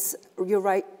writing is, you're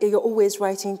always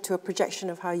writing to a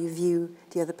projection of how you view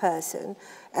the other person.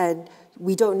 And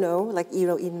we don't know, like, you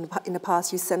know, in the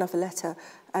past, you send off a letter,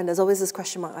 and there's always this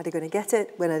question mark, are they going to get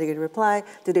it? When are they going to reply?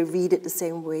 Do they read it the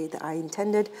same way that I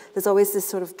intended? There's always this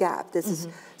sort of gap. There's this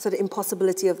sort of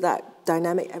impossibility of that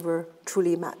dynamic ever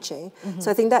truly matching. So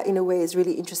I think that, in a way, is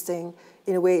really interesting,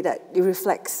 in a way that it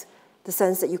reflects the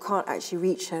sense that you can't actually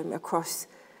reach him across,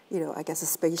 you know, I guess a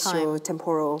spatial,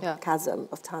 temporal chasm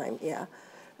of time,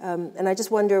 and I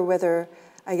just wonder whether,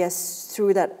 I guess,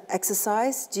 through that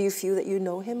exercise, do you feel that you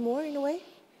know him more in a way?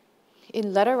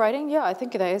 In letter writing, yeah, I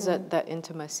think there is that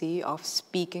intimacy of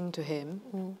speaking to him,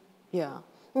 yeah.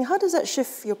 And how does that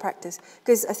shift your practice?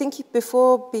 Because I think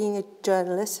before being a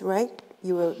journalist, right,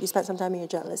 you spent some time being a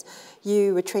journalist,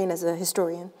 you were trained as a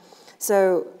historian.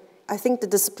 So I think the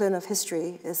discipline of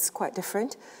history is quite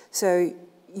different. So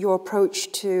your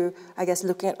approach to, I guess,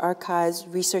 looking at archives,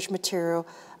 research material,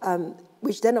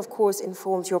 which then, of course,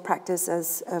 informs your practice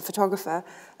as a photographer.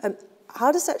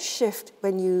 How does that shift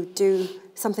when you do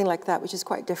something like that, which is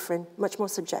quite different, much more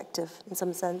subjective in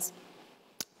some sense?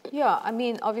 Yeah, I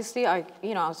mean, obviously, I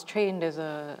was trained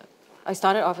I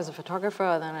started off as a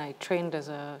photographer, then I trained as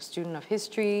a student of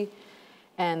history,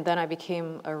 and then I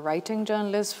became a writing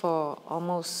journalist for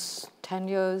almost 10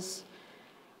 years,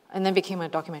 and then became a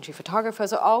documentary photographer.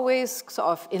 So always sort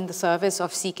of in the service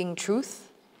of seeking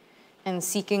truth and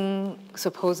seeking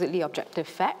supposedly objective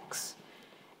facts.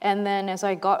 And then as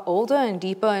I got older and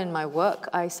deeper in my work,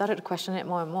 I started to question it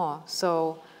more and more.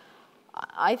 So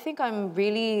I think I'm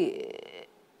really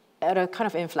at a kind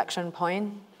of inflection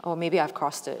point, or maybe I've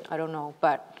crossed it, I don't know.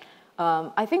 But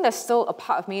I think there's still a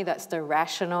part of me that's the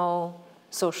rational,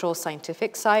 social,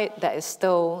 scientific side that is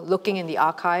still looking in the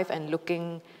archive and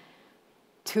looking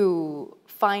to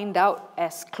find out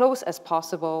as close as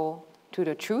possible to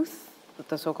the truth,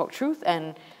 the so-called truth,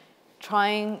 and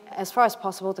trying as far as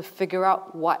possible to figure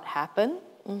out what happened.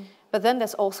 But then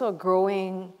there's also a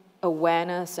growing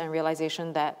awareness and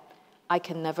realization that I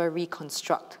can never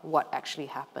reconstruct what actually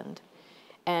happened.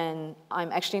 And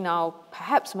I'm actually now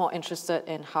perhaps more interested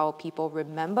in how people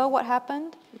remember what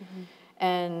happened.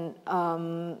 And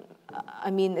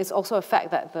I mean, it's also a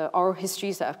fact that the oral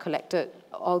histories that I've collected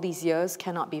all these years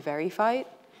cannot be verified.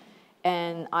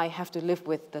 And I have to live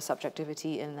with the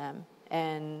subjectivity in them.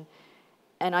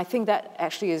 And I think that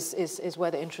actually is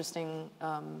where the interesting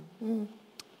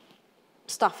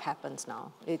stuff happens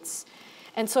now.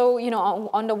 And so, you know,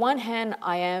 on the one hand,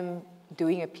 I am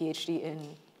doing a PhD in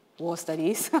war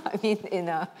studies, I mean, in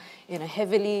a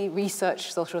heavily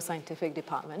researched social scientific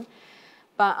department.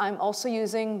 But I'm also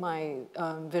using my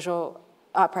visual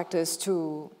art practice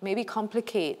to maybe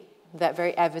complicate that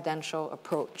very evidential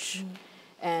approach.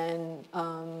 And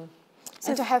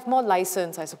to have more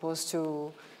license, I suppose,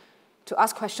 to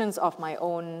ask questions of my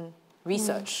own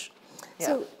research.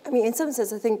 So, I mean, in some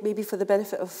sense, I think maybe for the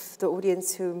benefit of the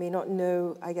audience who may not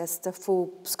know, I guess, the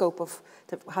full scope of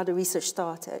how the research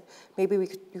started, maybe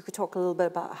you could talk a little bit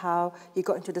about how you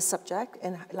got into the subject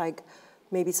and, like,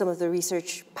 maybe some of the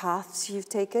research paths you've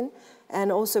taken,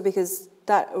 and also because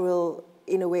that will,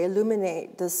 in a way,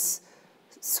 illuminate this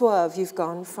swerve you've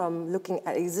gone from looking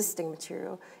at existing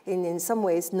material. And in some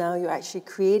ways, now you're actually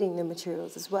creating the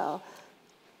materials as well.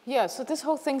 Yeah, so this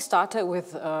whole thing started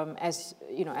with, as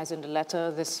you know, as in the letter,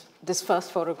 this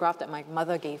first photograph that my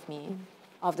mother gave me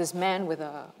of this man with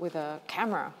a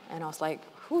camera, and I was like,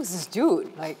 who's this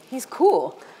dude? Like, he's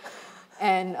cool.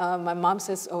 And my mom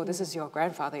says, oh, this is your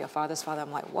grandfather, your father's father.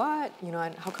 I'm like, what? You know,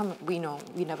 and how come we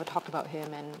never talked about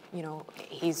him? And you know,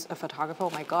 he's a photographer.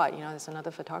 Oh my God, you know, there's another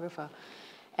photographer.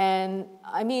 And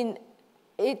I mean,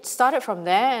 it started from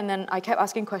there, and then I kept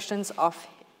asking questions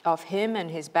of him and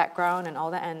his background and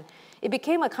all that, and it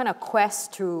became a kind of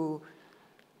quest to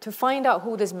find out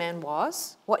who this man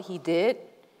was, what he did,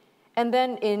 and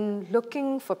then in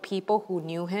looking for people who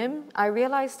knew him, I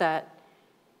realized that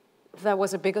there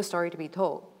was a bigger story to be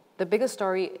told. The bigger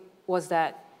story was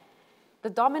that the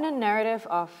dominant narrative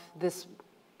of this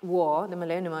war, the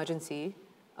Malayan emergency,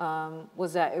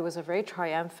 was that it was a very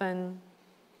triumphant,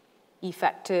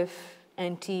 effective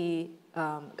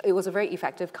it was a very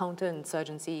effective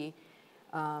counterinsurgency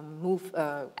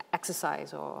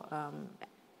exercise, or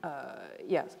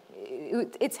yes,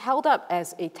 it's held up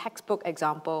as a textbook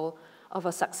example of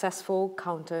a successful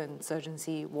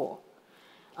counterinsurgency war.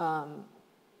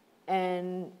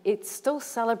 And it's still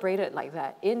celebrated like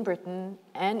that in Britain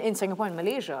and in Singapore and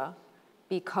Malaysia,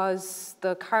 because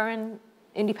the current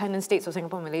independent states of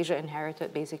Singapore and Malaysia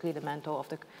inherited basically the mantle of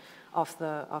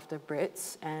the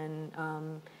Brits. And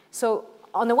so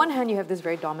on the one hand, you have this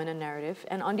very dominant narrative,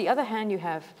 and on the other hand, you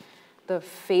have the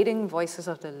fading voices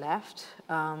of the left,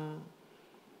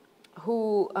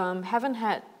 who haven't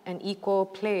had an equal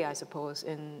play, I suppose,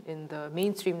 in the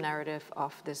mainstream narrative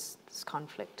of this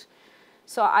conflict.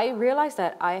 So I realized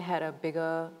that I had a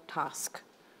bigger task,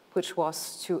 which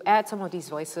was to add some of these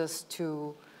voices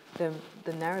to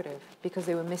the narrative, because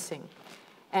they were missing.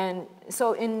 And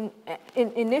so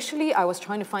initially, I was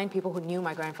trying to find people who knew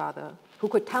my grandfather, who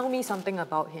could tell me something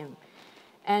about him.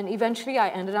 And eventually, I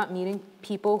ended up meeting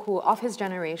people who were of his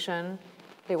generation.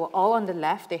 They were all on the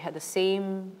left. They had the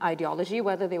same ideology,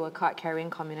 whether they were card-carrying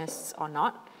communists or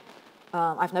not.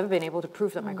 I've never been able to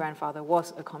prove that my grandfather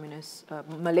was a communist,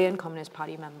 Malayan Communist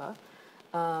Party member.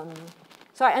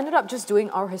 So I ended up just doing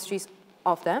oral histories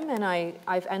of them, and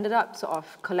I've ended up sort of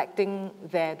collecting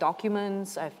their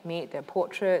documents. I've made their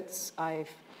portraits. I've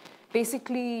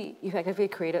basically effectively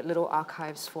created little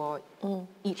archives for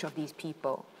each of these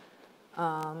people.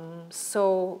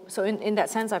 So in that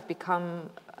sense, I've become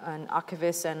an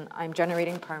archivist, and I'm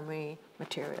generating primary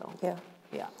material. Yeah.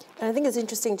 Yeah. And I think it's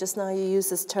interesting just now you use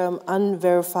this term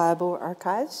unverifiable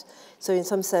archives. So in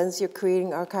some sense, you're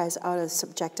creating archives out of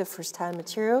subjective first-hand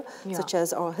material, such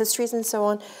as oral histories and so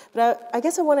on. But I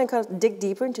guess I want to kind of dig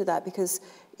deeper into that, because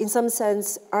in some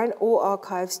sense, aren't all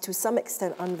archives to some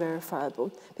extent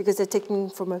unverifiable, because they're taken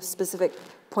from a specific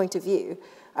point of view?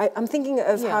 I'm thinking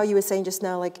of how you were saying just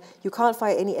now, like, you can't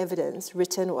find any evidence,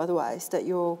 written or otherwise, that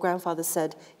your grandfather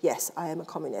said, yes, I am a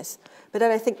communist. But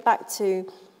then I think back to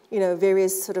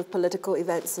various sort of political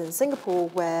events in Singapore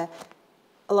where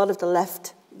a lot of the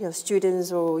left,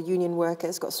 students or union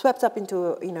workers got swept up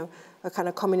into a kind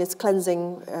of communist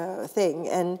cleansing thing,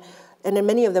 and then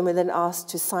many of them were then asked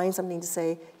to sign something to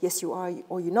say, yes, you are,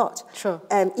 or you're not. Sure.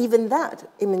 And even that,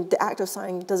 I mean, the act of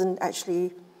signing doesn't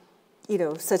actually,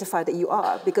 certify that you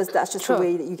are, because that's just the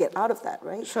way that you get out of that,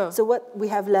 right? Sure. So what we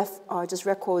have left are just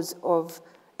records of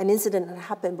an incident that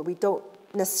happened, but we don't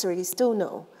necessarily still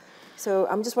know. So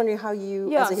I'm just wondering how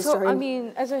you, as a historian, so I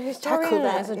mean, as a historian,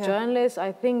 as a journalist,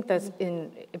 I think that's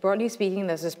broadly speaking,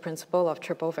 there's this principle of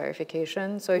triple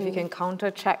verification. So if you can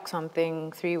counter-check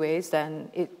something 3 ways, then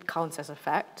it counts as a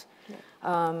fact.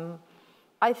 Yeah.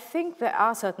 I think there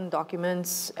are certain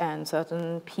documents and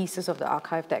certain pieces of the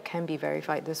archive that can be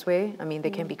verified this way. I mean,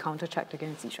 they can be counter-checked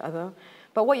against each other.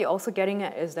 But what you're also getting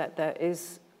at is that there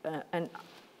is an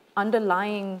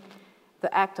underlying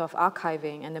the act of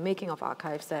archiving and the making of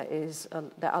archives, there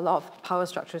are a lot of power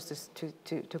structures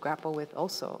to grapple with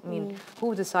also. I mean,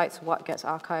 who decides what gets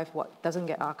archived, what doesn't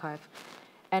get archived?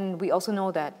 And we also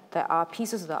know that there are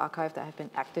pieces of the archive that have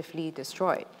been actively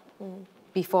destroyed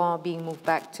before being moved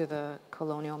back to the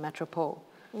colonial metropole.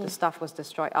 The stuff was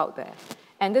destroyed out there.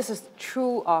 And this is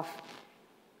true of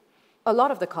a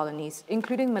lot of the colonies,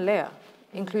 including Malaya,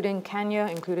 including Kenya,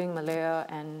 including Malaya,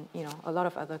 and a lot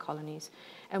of other colonies.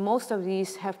 And most of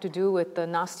these have to do with the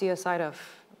nastier side of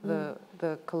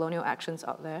the colonial actions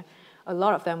out there. A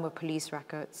lot of them were police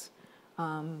records.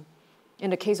 In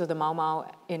the case of the Mau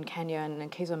Mau in Kenya, and in the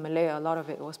case of Malaya, a lot of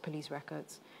it was police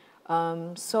records.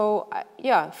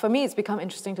 For me, it's become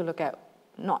interesting to look at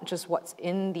not just what's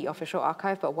in the official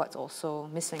archive, but what's also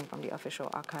missing from the official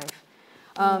archive.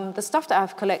 The stuff that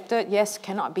I've collected, yes,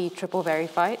 cannot be triple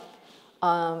verified.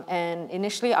 And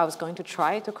initially, I was going to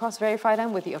try to cross-verify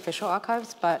them with the official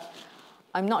archives, but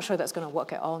I'm not sure that's going to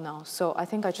work at all now. So I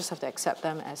think I just have to accept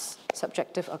them as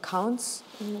subjective accounts.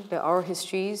 They're oral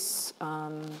histories,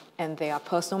 and they are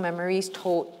personal memories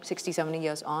told 60, 70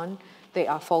 years on. They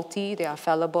are faulty, they are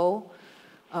fallible,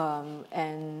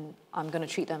 and I'm going to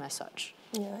treat them as such.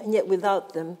 Yeah, and yet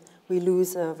without them, we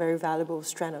lose a very valuable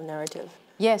strand of narrative.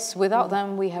 Yes, without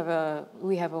them, we have a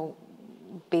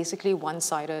basically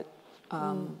one-sided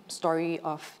story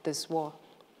of this war.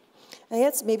 I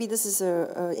guess maybe this is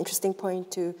an interesting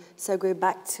point to segue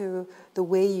back to the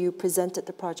way you presented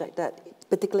the project, that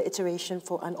particular iteration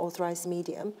for unauthorized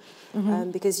medium.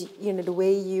 Because, you know, the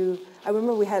way I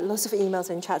remember we had lots of emails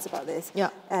and chats about this. Yeah.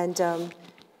 And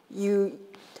you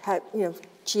had, you know,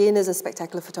 Yin is a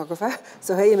spectacular photographer,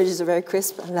 so her images are very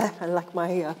crisp, unlike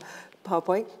my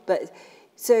PowerPoint. But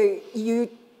so you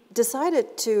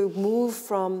decided to move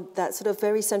from that sort of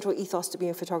very central ethos to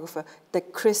being a photographer, the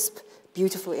crisp,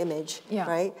 beautiful image,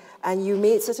 right? And you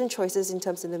made certain choices in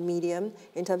terms of the medium,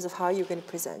 in terms of how you're going to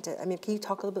present it. I mean, can you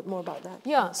talk a little bit more about that?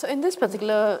 Yeah, so in this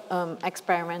particular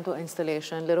experimental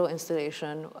little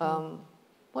installation,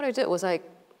 what I did was I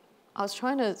was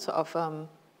trying to sort of,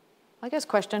 I guess,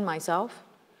 question myself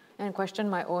and question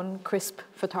my own crisp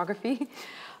photography.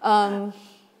 And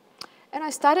I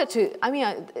started to, I mean,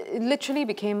 it literally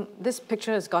became, this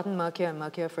picture has gotten murkier and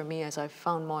murkier for me as I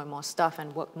found more and more stuff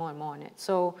and worked more and more on it.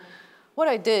 So what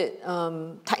I did,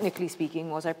 technically speaking,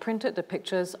 was I printed the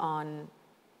pictures on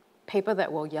paper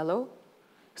that were yellow.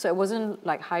 So it wasn't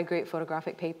like high-grade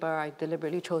photographic paper. I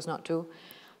deliberately chose not to.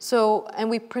 So, and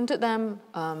we printed them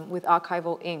with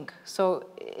archival ink. So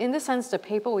in this sense, the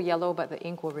paper will yellow, but the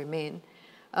ink will remain.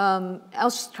 I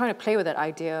was just trying to play with that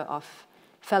idea of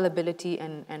fallibility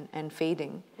and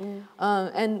fading.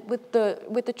 And with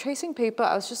the tracing paper,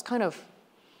 I was just kind of,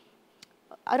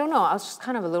 I don't know, I was just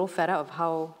kind of a little fed up of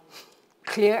how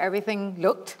clear everything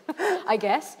looked, I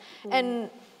guess. And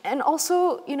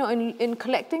also, you know, in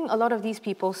collecting a lot of these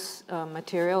people's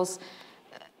materials,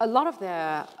 a lot of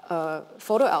their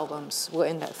photo albums were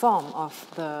in that form of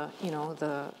the, you know,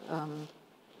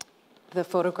 the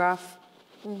photograph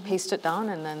pasted down,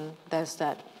 and then there's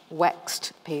that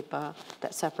waxed paper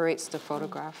that separates the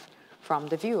photograph from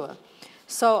the viewer.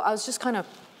 So I was just kind of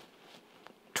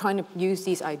trying to use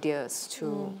these ideas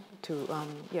to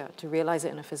realize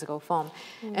it in a physical form.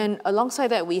 And alongside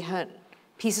that, we had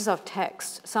pieces of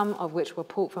text, some of which were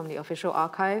pulled from the official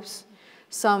archives,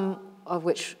 some of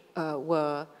which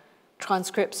were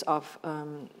transcripts of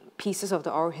pieces of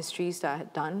the oral histories that I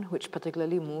had done, which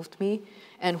particularly moved me,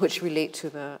 and which relate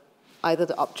to either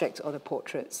the objects or the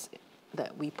portraits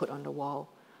that we put on the wall.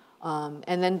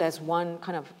 And then there's one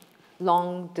kind of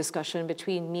long discussion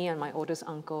between me and my oldest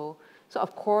uncle, sort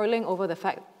of quarreling over the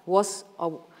fact, was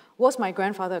my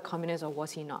grandfather a communist or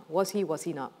was he not? Was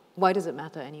he not? Why does it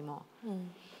matter anymore?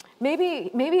 Maybe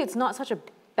it's not such a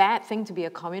bad thing to be a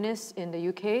communist in the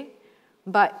UK,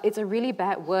 but it's a really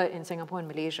bad word in Singapore and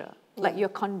Malaysia. Like, you're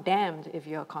condemned if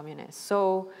you're a communist.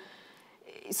 So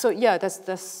yeah,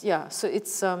 So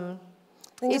it's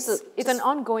an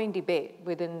ongoing debate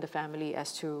within the family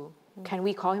as to, can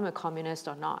we call him a communist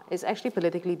or not? It's actually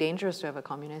politically dangerous to have a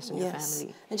communist in your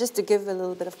family. And just to give a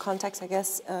little bit of context, I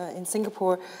guess, in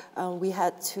Singapore, we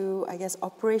had two, I guess,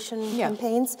 operation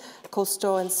campaigns,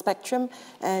 Coastal and Spectrum,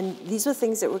 and these were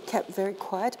things that were kept very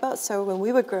quiet about. So when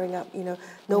we were growing up, you know,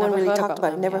 no one really talked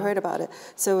about it, never heard about it.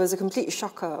 So it was a complete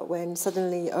shocker when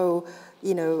suddenly,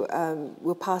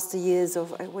 we're past the years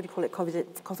of, what do you call it,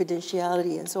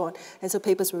 confidentiality and so on. And so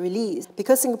papers were released.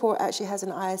 Because Singapore actually has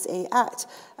an ISA Act,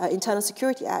 Internal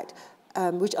Security Act,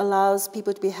 which allows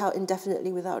people to be held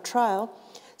indefinitely without trial.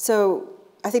 So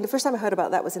I think the first time I heard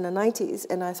about that was in the 90s,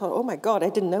 and I thought, oh my God, I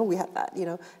didn't know we had that, you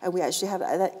know, and we actually have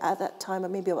at that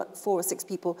time maybe about 4 or 6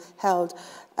 people held.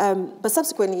 But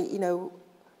subsequently, you know,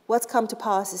 what's come to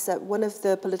pass is that one of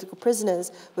the political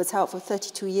prisoners was held for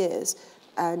 32 years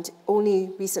and only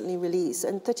recently released.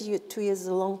 And 32 years is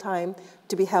a long time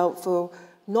to be held for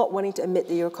not wanting to admit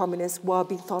that you're a communist while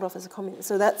being thought of as a communist.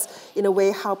 So that's, in a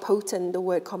way, how potent the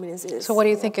word communist is. So what do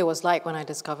you think it was like when I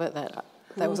discovered that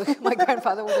my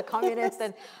grandfather was a communist,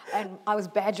 and I was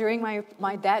badgering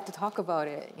my dad to talk about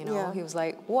it? You know, he was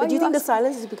like, "What?" But do you think the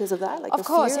silence is because of that? Like, of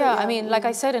course, yeah. I mean, like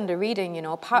I said in the reading, you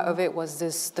know, part of it was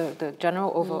the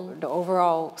general the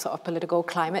overall sort of political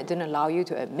climate didn't allow you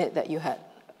to admit that you had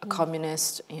a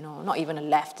communist, you know, not even a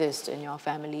leftist in your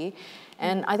family.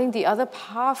 And I think the other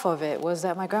half of it was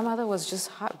that my grandmother was just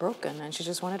heartbroken and she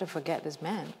just wanted to forget this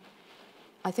man.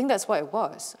 I think that's what it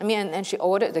was. I mean, and she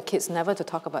ordered the kids never to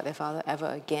talk about their father ever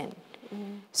again.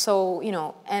 So, you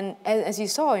know, and as you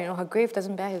saw, you know, her grave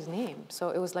doesn't bear his name. So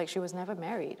it was like she was never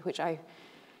married, which I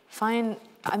find,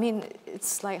 I mean,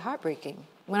 it's like heartbreaking.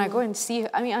 When I go and see her,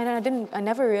 I mean, I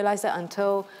never realized that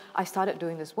until I started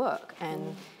doing this work.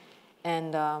 And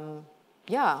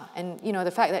you know,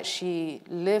 the fact that she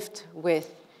lived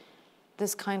with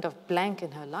this kind of blank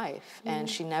in her life, and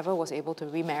she never was able to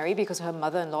remarry because her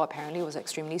mother-in-law apparently was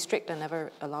extremely strict and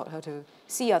never allowed her to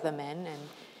see other men. And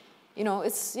you know,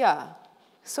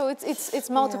 so it's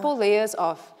multiple layers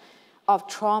of of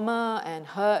trauma and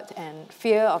hurt and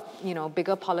fear of,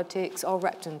 bigger politics all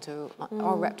wrapped into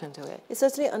it. It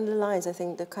certainly underlines, I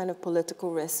think, the kind of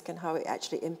political risk and how it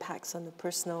actually impacts on the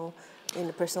personal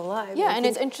life. Yeah, and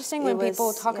it's interesting when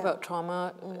people talk about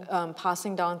trauma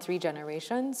passing down 3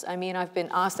 generations. I mean, I've been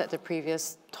asked at the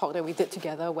previous talk that we did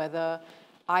together whether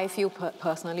I feel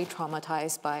personally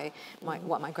traumatized by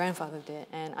what my grandfather did.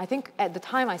 And I think at the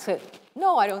time I said,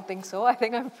 no, I don't think so. I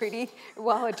think I'm pretty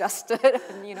well adjusted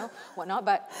and, whatnot.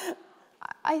 But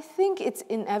I think it's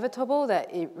inevitable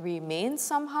that it remains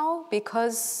somehow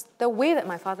because the way that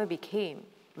my father became,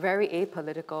 very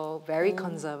apolitical, very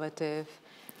conservative,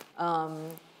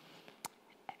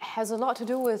 has a lot to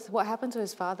do with what happened to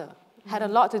his father. Had a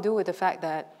lot to do with the fact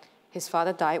that his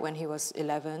father died when he was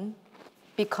 11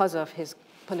 because of his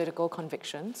political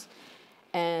convictions,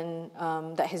 and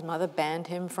that his mother banned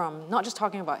him from, not just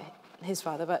talking about his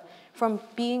father, but from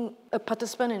being a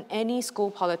participant in any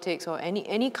school politics or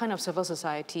any kind of civil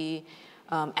society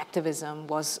activism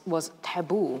was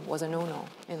taboo, was a no-no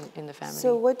in the family.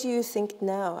 So what do you think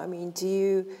now? I mean, do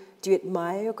you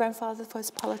admire your grandfather for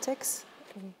his politics?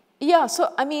 Yeah,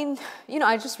 so I mean,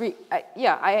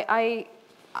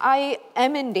 I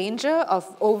am in danger of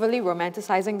overly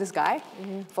romanticizing this guy,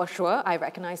 for sure, I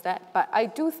recognize that. But I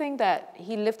do think that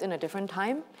he lived in a different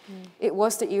time. It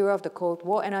was the era of the Cold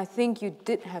War, and I think you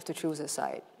did have to choose a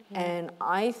side. And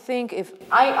I think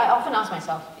I often ask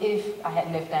myself, if I had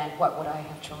lived then, what would I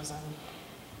have chosen?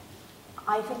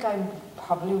 I think I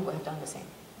probably would have done the same.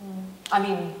 I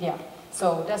mean, yeah,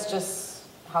 so that's just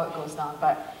how it goes down.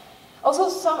 But also,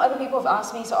 some other people have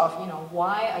asked me sort of,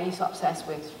 why are you so obsessed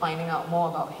with finding out more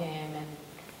about him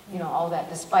and, all that,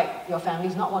 despite your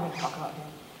family's not wanting to talk about him.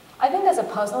 I think there's a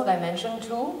personal dimension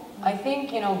too. I think,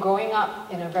 growing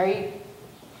up in a very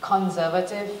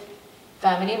conservative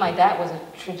family, my dad was a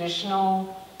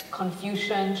traditional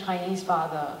Confucian Chinese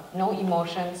father. No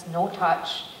emotions, no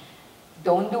touch,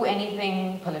 don't do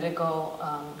anything political,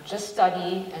 just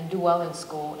study and do well in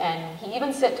school. And he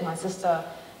even said to my sister,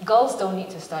 girls don't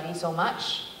need to study so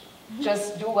much.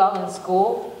 Just do well in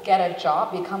school, get a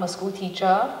job, become a school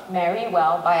teacher, marry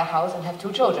well, buy a house, and have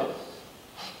 2 children.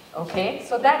 Okay?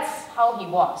 So that's how he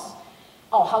was,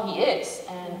 or how he is.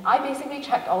 And I basically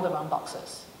checked all the wrong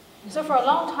boxes. So for a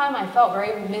long time, I felt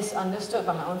very misunderstood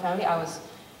by my own family. I was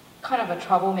kind of a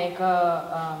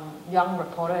troublemaker, young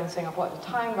reporter in Singapore at the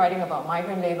time, writing about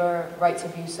migrant labor rights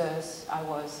abuses. I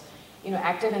was,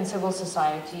 active in civil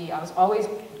society. I was always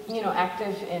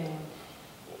active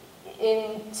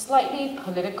in slightly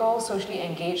political, socially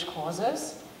engaged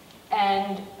causes.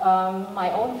 And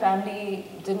my own family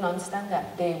didn't understand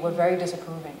that. They were very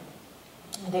disapproving.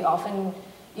 They often,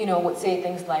 would say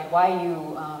things like, why are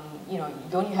you,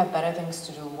 don't you have better things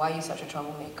to do? Why are you such a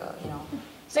troublemaker,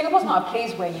 Singapore's not a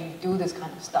place where you do this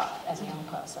kind of stuff as a young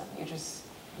person. You just,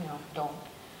 don't.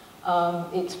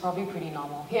 It's probably pretty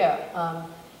normal here.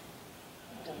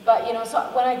 But, so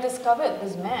when I discovered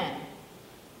this man,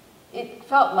 it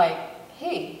felt like,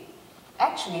 hey,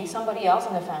 actually somebody else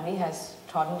in the family has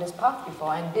trodden this path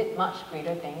before and did much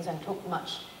greater things and took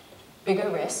much bigger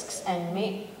risks and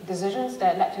made decisions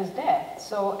that led to his death.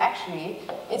 So actually,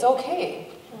 it's okay.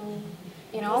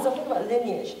 There's something about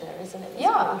lineage there, isn't it?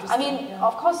 Yeah, I mean,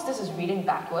 of course this is reading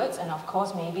backwards, and of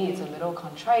course maybe it's a little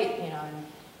contrite,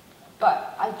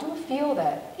 but I do feel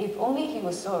that if only he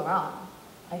was still around,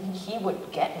 I think he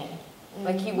would get me.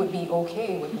 Like, he would be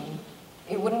okay with me.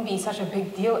 It wouldn't be such a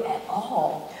big deal at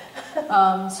all.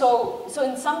 So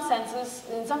in some sense, the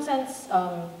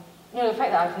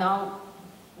fact that I've now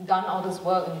done all this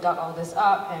work and dug all this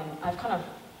up, and I've kind of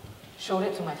showed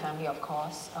it to my family, of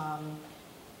course.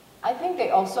 I think they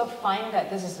also find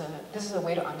that this is a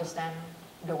way to understand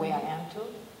the way I am too.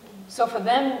 So for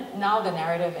them, now the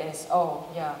narrative is, oh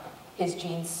yeah, his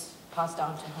genes passed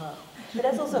down to her. But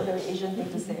that's also a very Asian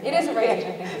thing to say. It is a very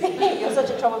Asian thing to say. You're such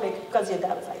a troublemaker because your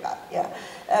dad was like that, yeah.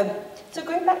 So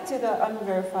going back to the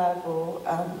unverifiable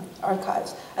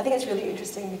archives, I think it's really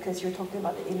interesting because you're talking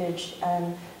about the image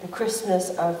and the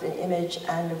crispness of the image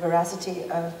and the veracity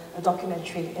of a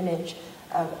documentary image,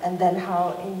 and then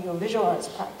how in your visual arts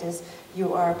practice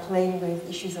you are playing with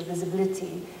issues of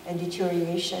visibility and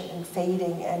deterioration and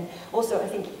fading. And also, I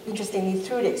think, interestingly,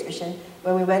 through the exhibition,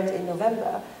 when we went in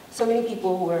November, so many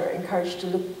people were encouraged to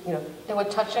look, They were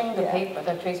touching the paper,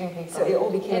 the tracing paper. So it all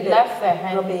became it left their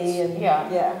hands. Rubby and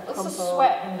it's the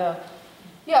sweat and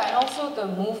and also the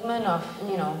movement of,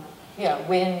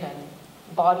 wind and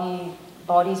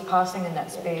bodies passing in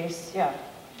that space,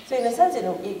 So in a sense,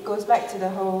 it goes back to the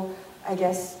whole, I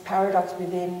guess, paradox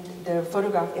within the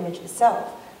photograph image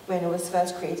itself, when it was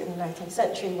first created in the 19th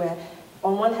century, where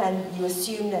on one hand, you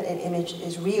assume that an image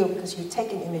is real because you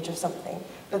take an image of something,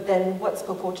 but then what's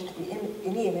purported to be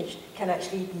in the image can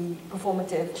actually be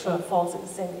performative or false at the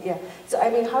same. Yeah. So I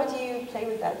mean, how do you play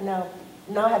with that now?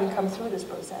 Now having come through this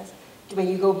process, when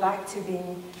you go back to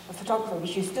being a photographer,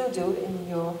 which you still do in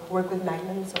your work with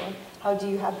Magnum and so on, how do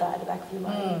you have that at the back of your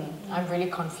mind? I'm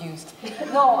really confused.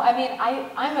 No, I mean,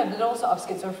 I'm a little sort of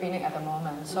schizophrenic at the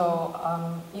moment. So,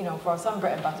 you know, for some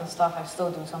bread and butter stuff, I still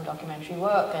do some documentary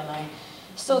work, and I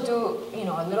still do, you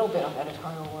know, a little bit of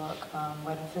editorial work,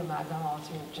 whether through Magnum or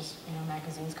through just, you know,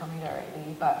 magazines coming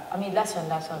directly. But, I mean, less and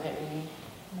less of it, really.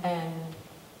 And,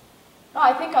 no,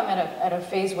 I think I'm at a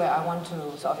phase where I want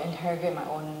to sort of interrogate my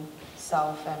own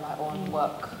self and my own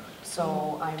work.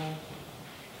 So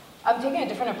I'm taking a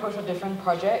different approach with different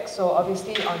projects. So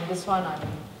obviously on this one,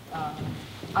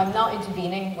 I'm now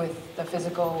intervening with the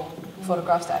physical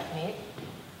photographs that I've made.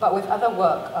 But with other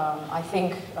work, I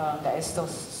think there is still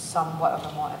somewhat of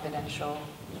a more evidential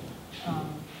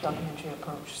documentary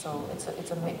approach. So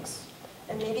it's a mix.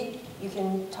 And maybe you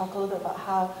can talk a little bit about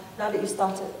how, now that you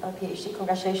started a PhD,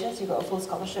 congratulations, you got a full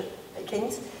scholarship at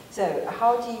King's. So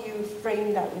how do you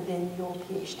frame that within your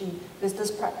PhD? Because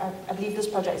this, I believe this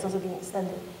project is also being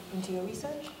extended into your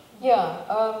research? Yeah,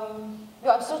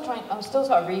 I'm still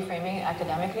sort of reframing it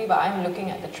academically, but I'm looking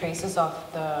at the traces of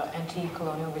the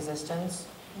anti-colonial resistance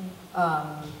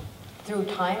through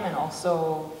time and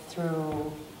also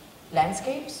through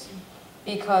landscapes,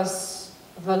 because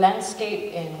the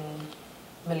landscape in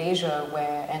Malaysia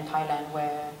and Thailand,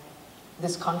 where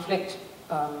this conflict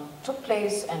took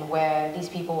place and where these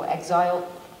people were exiled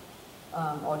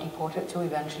or deported to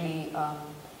eventually,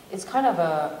 it's kind of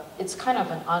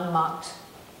an unmarked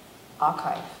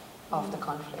archive of the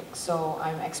conflict. So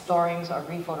I'm exploring, sort of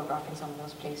rephotographing some of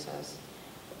those places.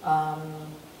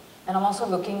 And I'm also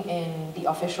looking in the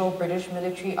official British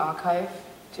military archive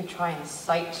to try and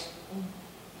cite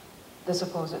the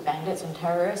supposed bandits and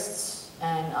terrorists.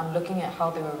 And I'm looking at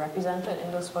how they were represented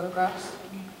in those photographs.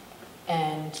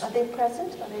 And are they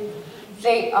present?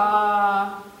 They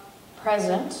are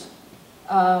present.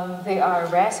 They are a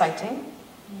rare sighting.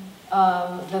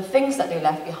 The things that they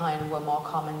left behind were more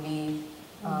commonly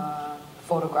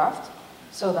photographed.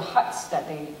 So the huts that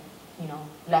they, you know,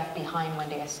 left behind when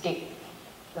they escaped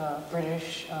the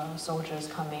British soldiers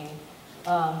coming,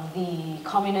 the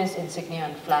communist insignia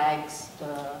and flags,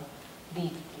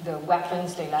 the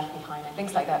weapons they left behind and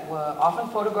things like that were often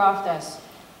photographed as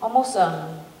almost,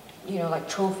 you know, like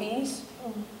trophies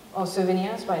or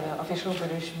souvenirs by the official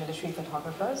British military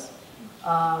photographers.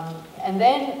 And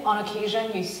then on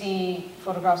occasion you see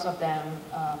photographs of them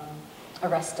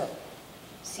arrested,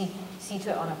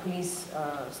 seated on a police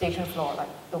station floor, like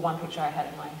the one picture I had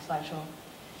in my slideshow.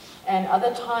 And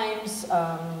other times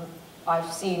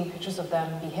I've seen pictures of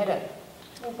them beheaded.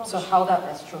 So held up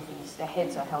as trophies. Their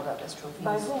heads are held up as trophies.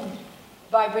 By whom?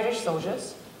 By British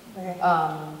soldiers. Okay.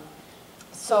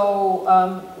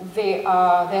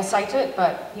 They're cited,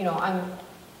 but you know,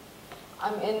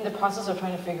 I'm in the process of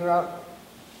trying to figure out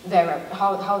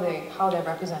how they're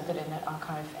represented in that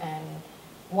archive and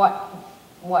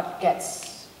what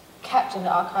gets kept in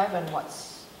the archive and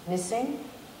what's missing.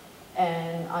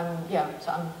 And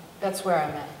that's where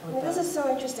I'm at. This is so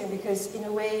interesting because in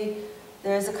a way,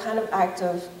 there's a kind of act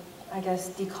of, I guess,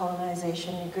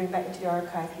 decolonization. You're going back into the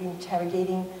archive, you're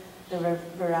interrogating the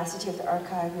veracity of the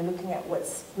archive, you're looking at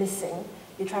what's missing,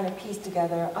 you're trying to piece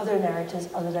together other narratives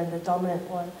other than the dominant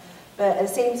one. But at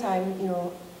the same time, you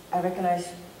know, I recognize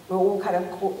we're all kind of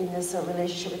caught in this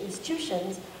relationship with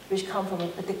institutions which come from a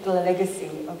particular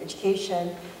legacy of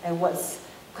education and what's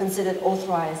considered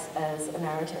authorized as a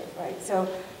narrative, right? So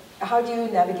how do you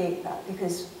navigate that?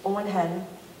 Because on one hand,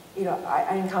 you know,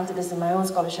 I encountered this in my own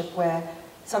scholarship where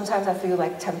sometimes I feel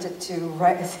like tempted to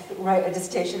write a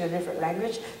dissertation in a different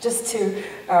language just to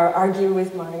argue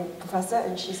with my professor,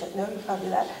 and she said, no, you can't do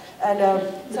that. And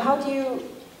so how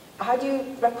do you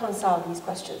reconcile these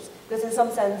questions? Because in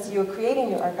some sense you're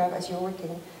creating your archive as you're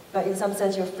working, but in some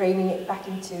sense you're framing it back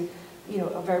into, you know,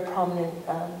 a very prominent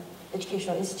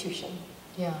educational institution.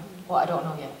 Yeah. Well, I don't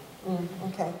know yet.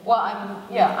 Okay. Well, I'm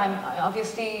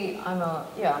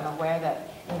aware that,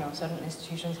 you know, certain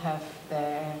institutions have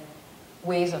their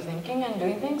ways of thinking and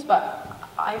doing things, but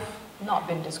I've not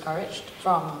been discouraged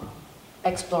from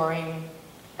exploring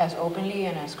as openly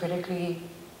and as critically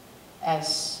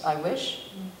as I wish.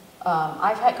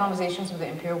 I've had conversations with the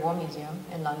Imperial War Museum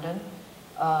in London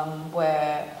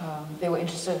where they were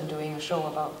interested in doing a show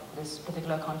about this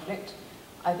particular conflict.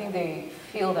 I think they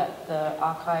feel that the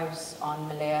archives on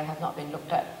Malaya have not been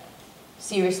looked at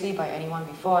seriously by anyone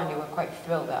before, and they were quite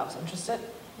thrilled that I was interested.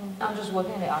 I'm just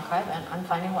working in the archive and I'm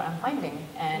finding what I'm finding.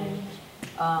 And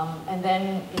And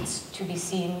then it's to be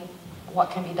seen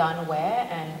what can be done where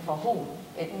and for whom.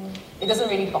 It doesn't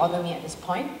really bother me at this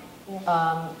point.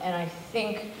 Yeah. And I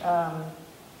think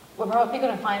we're probably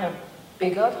going to find a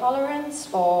bigger tolerance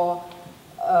for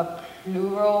a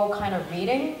plural kind of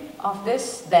reading of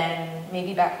this than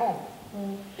maybe back home.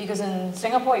 Because in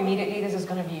Singapore, immediately this is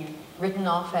going to be written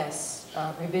off as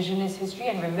revisionist history,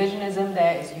 and revisionism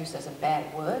there is used as a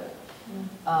bad word.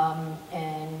 I'm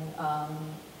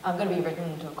going to be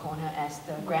written into a corner as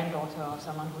the granddaughter of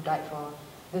someone who died for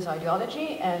this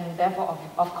ideology, and therefore,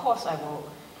 of course, I will,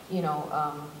 you know,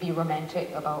 be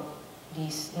romantic about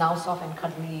these now soft and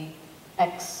cuddly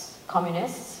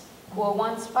ex-communists who were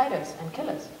once fighters and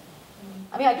killers.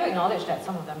 I mean, I do acknowledge that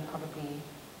some of them probably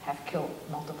have killed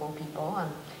multiple people, and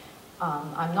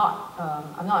I'm not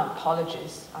an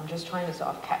apologist. I'm just trying to sort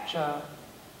of capture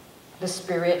the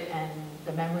spirit and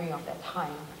the memory of that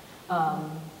time,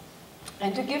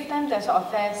 and to give them their sort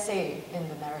of fair say in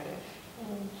the narrative.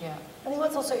 Yeah. I think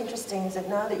what's also interesting is that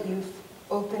now that you've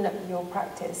opened up your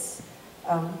practice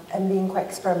and being quite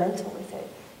experimental with it,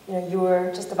 you know, you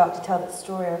were just about to tell that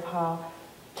story of how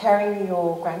carrying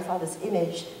your grandfather's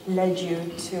image led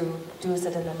you to do a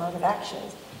certain amount of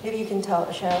actions. Maybe you can share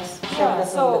with us a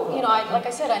little bit. You know, like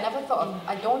I said, I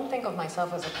don't think of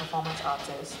myself as a performance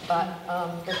artist, but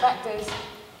the fact is,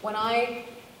 when I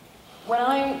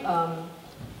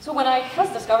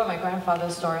first discovered my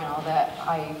grandfather's story and all that,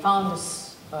 I found this,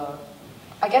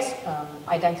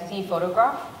 identity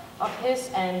photograph of his,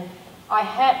 and I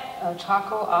had a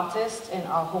charcoal artist in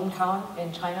our hometown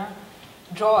in China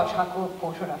draw a charcoal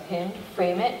portrait of him,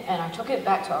 frame it, and I took it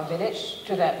back to our village,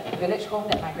 to that village home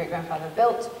that my great-grandfather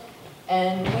built,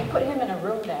 and we put him in a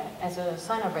room there as a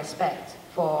sign of respect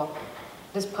for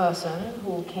this person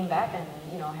who came back and,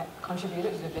 you know, had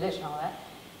contributed to the village and all that.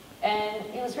 And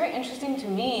it was very interesting to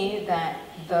me that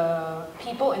the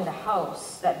people in the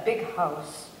house, that big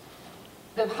house,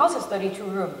 the house has 32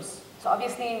 rooms. So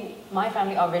obviously, my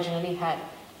family originally had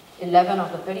 11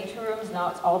 of the 32 rooms. Now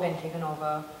it's all been taken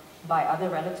over by other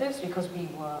relatives because we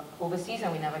were overseas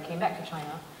and we never came back to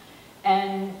China.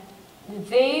 And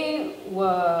they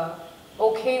were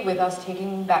okay with us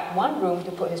taking back one room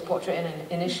to put his portrait in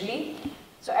initially.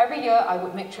 So every year I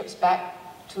would make trips back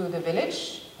to the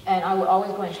village, and I would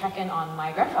always go and check in on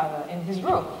my grandfather in his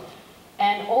room.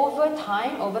 And over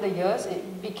time, over the years,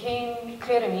 it became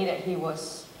clear to me that he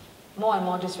was more and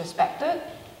more disrespected.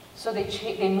 So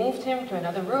they moved him to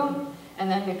another room,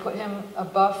 and then they put him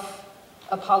above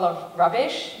a pile of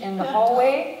rubbish in the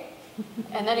hallway.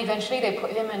 And then eventually they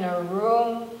put him in a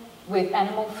room with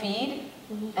animal feed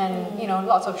and, you know,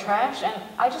 lots of trash. And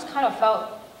I just kind of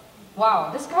felt,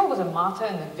 wow, this guy was a martyr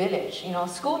in the village. You know,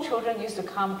 school children used to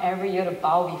come every year to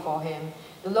bow before him.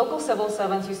 The local civil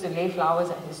servants used to lay flowers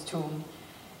at his tomb.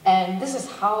 And this is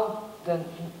how the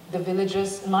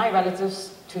villagers, my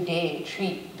relatives today,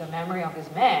 treat the memory of this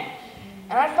man.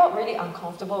 And I felt really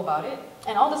uncomfortable about it.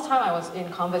 And all this time I was in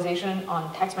conversation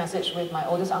on text message with my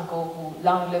oldest uncle who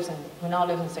now lives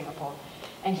in Singapore.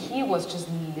 And he was just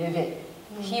livid.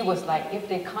 He was like, if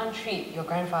they can't treat your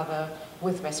grandfather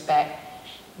with respect,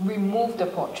 remove the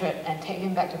portrait and take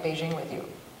him back to Beijing with you.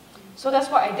 So that's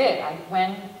what I did. I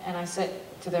went and I said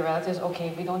to the relatives,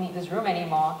 okay, we don't need this room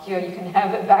anymore. Here, you can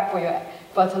have it back for your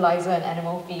fertilizer and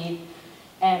animal feed.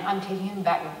 And I'm taking him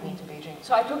back with me to Beijing.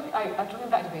 So I took him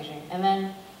back to Beijing. And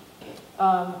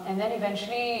then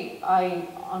eventually,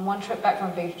 on one trip back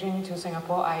from Beijing to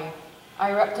Singapore, I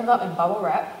wrapped him up in bubble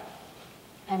wrap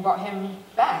and brought him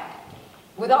back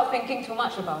without thinking too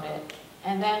much about it.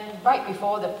 And then right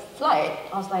before the flight,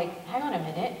 I was like, hang on a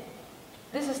minute.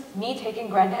 This is me taking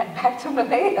Granddad back to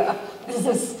Malaya.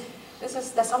 There's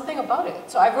something about it.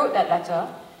 So I wrote that letter,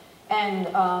 and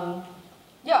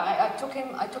yeah, I took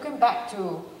him back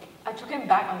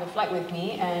on the flight with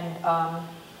me, and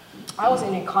I was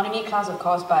in economy class, of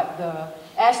course, but the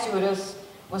air stewardess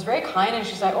was very kind, and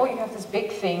she's like, oh, you have this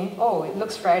big thing. Oh, it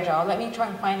looks fragile. Let me try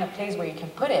and find a place where you can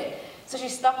put it. So she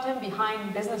stuffed him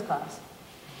behind business class,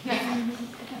 where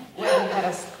he had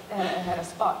a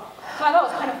spot. So I thought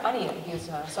it was kind of funny that he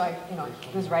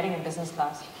was riding in business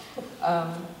class.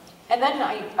 And then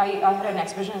I had an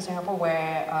exhibition in Singapore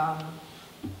where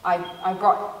I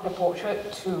brought the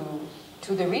portrait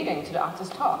to the reading, to the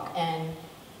artist talk, and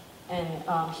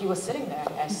he was sitting there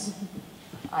as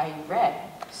I read.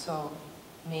 So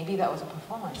maybe that was a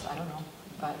performance. I don't know,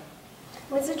 but.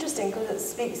 It's interesting because it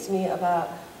speaks to me about,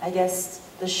 I guess,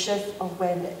 the shift of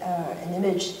when an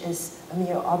image is a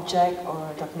mere object or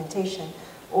a documentation,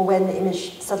 or when the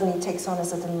image suddenly takes on a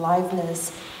certain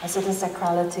liveness, a certain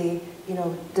sacrality, you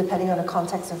know, depending on the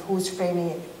context of who's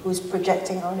framing it, who's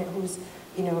projecting on it, who's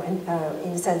in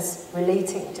a sense,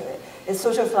 relating to it. It's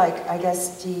sort of like, I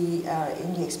guess, in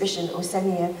the exhibition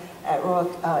Oceania at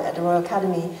the Royal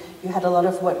Academy, you had a lot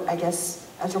of what I guess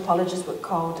anthropologists would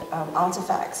call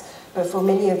artifacts. But for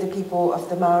many of the people of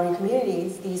the Maori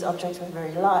communities, these objects were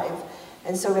very live.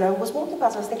 And so when I was walking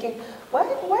past, I was thinking, why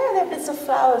are there bits of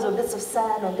flowers or bits of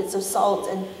sand or bits of salt?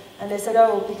 And they said,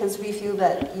 oh, because we feel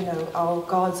that our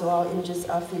gods or our images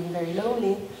are feeling very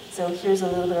lonely, so here's a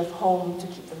little bit of home to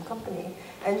keep them company.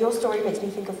 And your story makes me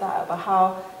think of that, about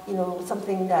how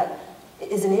something that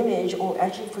is an image, or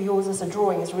actually for yours is a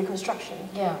drawing, is a reconstruction,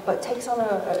 but takes on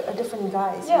a different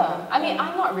guise. Yeah, I mean,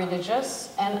 I'm not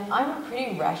religious, and I'm a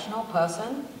pretty rational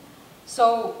person,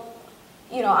 so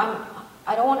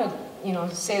I don't want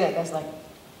to say that there's like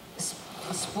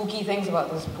spooky things about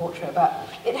this portrait, but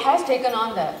it has taken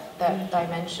on that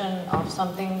dimension of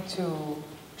something to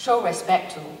show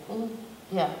respect to.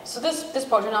 Yeah, so this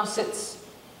portrait now sits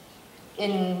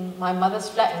in my mother's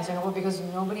flat in Singapore because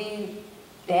nobody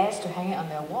dares to hang it on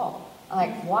their wall.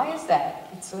 Like, why is that?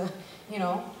 It's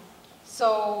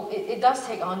so it does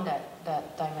take on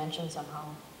that dimension somehow.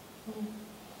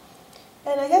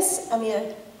 And I guess,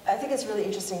 I think it's really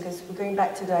interesting because we're going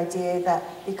back to the idea that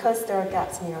because there are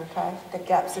gaps in the archive, there are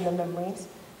gaps in the memories,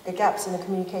 there are gaps in the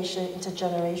communication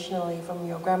intergenerationally from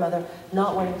your grandmother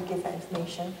not wanting to give that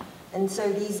information. And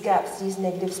so these gaps, these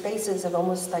negative spaces have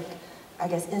almost like, I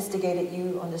guess, instigated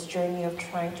you on this journey of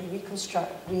trying to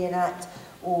reconstruct, reenact,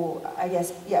 or I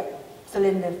guess, fill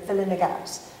in the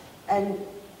gaps. And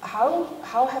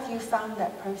how have you found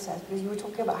that process? Because you were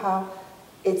talking about how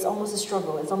it's almost a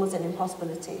struggle, it's almost an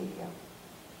impossibility. Yeah.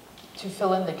 To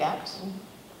fill in the gaps?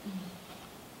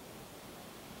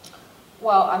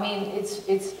 Well, I mean,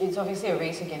 it's obviously a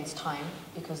race against time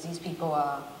because these people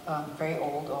are very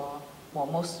old, or well,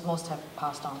 most have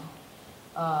passed on.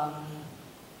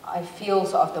 I feel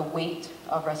sort of the weight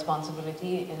of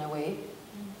responsibility in a way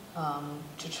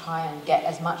to try and get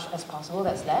as much as possible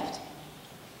that's left.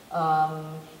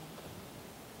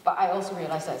 But I also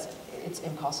realize that it's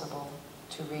impossible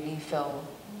to really fill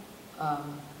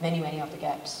many of the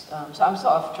gaps. So I'm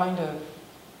sort of trying to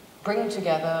bring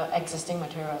together existing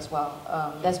material as well.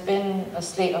 There's been a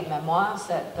slate of memoirs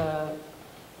that the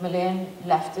Malayan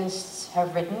leftists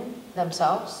have written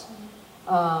themselves.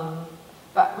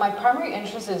 But my primary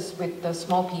interest is with the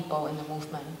small people in the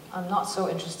movement. I'm not so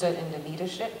interested in the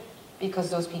leadership because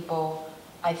those people,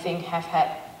 I think, have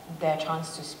had their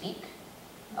chance to speak.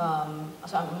 So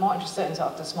I'm more interested in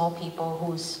sort of the small people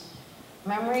whose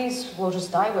memories will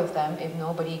just die with them if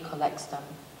nobody collects them.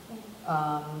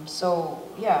 So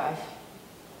yeah,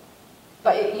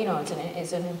 but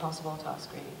it's an impossible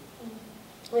task, really.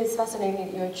 I mean, it's fascinating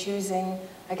that you're choosing,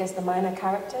 I guess, the minor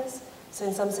characters. So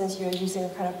in some sense, you're using a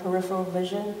kind of peripheral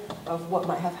vision of what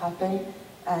might have happened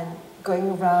and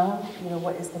going around,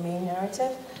 what is the main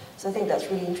narrative. So I think that's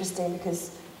really interesting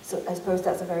because I suppose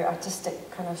that's a very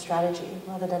artistic kind of strategy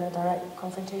rather than a direct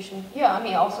confrontation. Yeah, I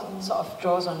mean, it also sort of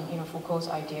draws on, Foucault's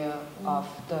idea of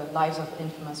the lives of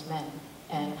infamous men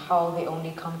and how they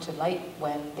only come to light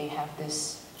when they have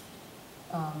this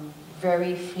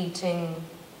very fleeting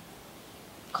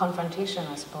confrontation,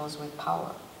 I suppose, with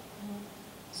power.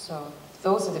 So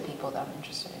those are the people that I'm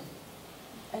interested in.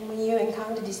 And when you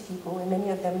encounter these people, and many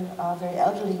of them are very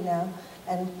elderly now,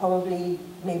 and probably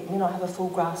may not have a full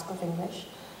grasp of English,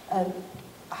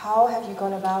 how have you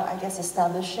gone about, I guess,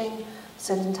 establishing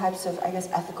certain types of, I guess,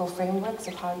 ethical frameworks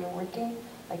of how you're working?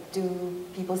 Like, do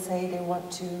people say they want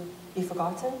to be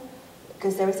forgotten?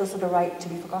 Because there is also the right to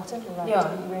be forgotten, the right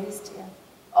to be erased. Yeah.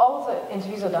 All of the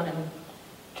interviews are done in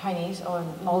Chinese or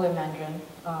all in Mandarin.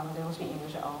 They don't speak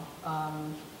English at all,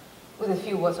 with a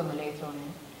few words of Malay thrown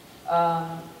in.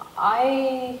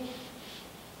 I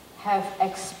have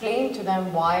explained to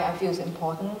them why I feel it's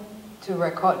important to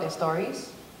record their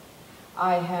stories.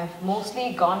 I have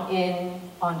mostly gone in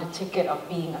on the ticket of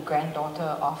being a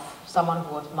granddaughter of someone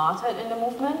who was martyred in the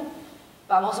movement,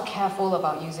 but I'm also careful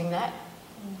about using that.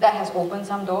 That has opened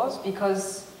some doors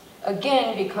because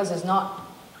it's not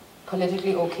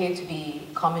politically okay to be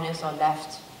communist or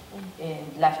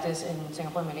leftist in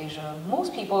Singapore and Malaysia.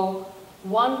 Most people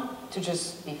want to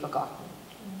just be forgotten.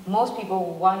 Most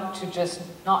people want to just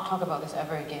not talk about this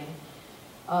ever again.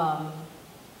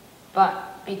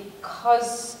 But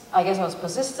because I guess I was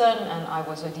persistent and I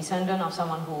was a descendant of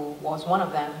someone who was one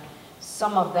of them,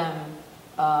 some of them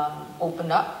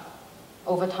opened up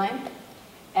over time.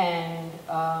 And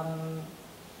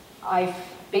I've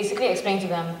basically explained to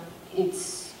them,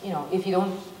 it's, if you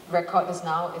don't record this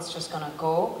now, it's just gonna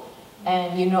go.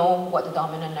 And you know what the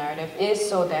dominant narrative is,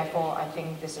 so therefore I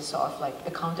think this is sort of like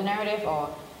the counter narrative or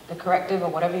the corrective or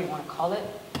whatever you want to call it.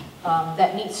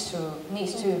 that needs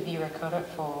to be recorded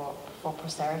for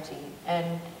posterity,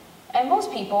 and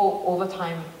most people over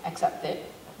time accept it.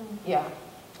 Yeah.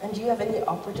 And do you have any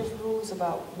operative rules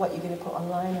about what you're going to put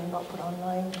online and not put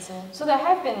online and so on? So there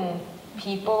have been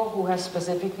people who have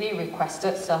specifically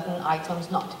requested certain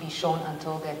items not to be shown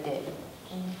until they're dead.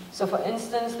 So for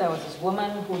instance, there was this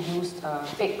woman who used a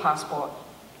fake passport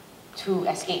to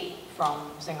escape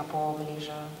from Singapore,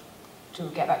 Malaysia, to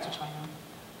get back to China.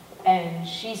 And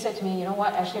she said to me, you know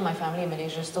what, actually my family in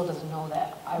Malaysia still doesn't know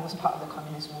that I was part of the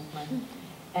communist movement.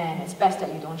 And it's best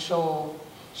that you don't show.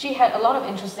 She had a lot of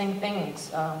interesting things.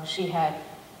 She had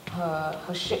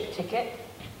her ship ticket.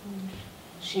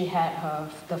 She had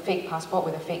the fake passport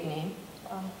with a fake name.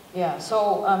 Yeah,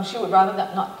 so she would rather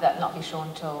that not be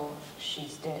shown till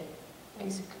she's dead,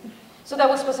 basically. So there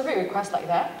were specific requests like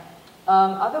that.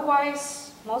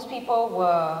 Otherwise, most people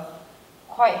were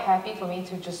quite happy for me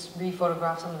to just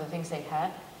re-photograph some of the things they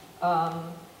had.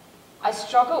 I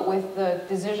struggled with the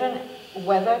decision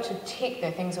whether to take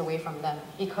their things away from them,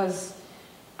 because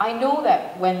I know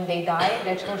that when they die,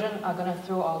 their children are going to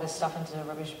throw all this stuff into the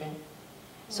rubbish bin.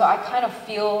 So I kind of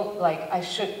feel like I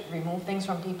should remove things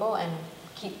from people and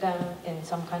keep them in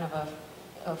some kind of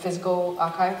a physical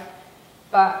archive.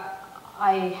 But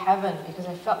I haven't, because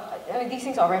I felt, I mean, these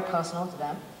things are very personal to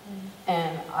them.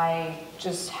 And I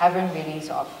just haven't really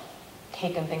sort of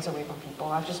taken things away from people.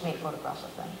 I've just made photographs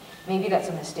of them. Maybe that's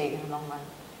a mistake in the long run,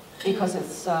 because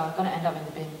it's going to end up in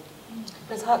the bin.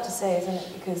 But it's hard to say, isn't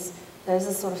it? Because there's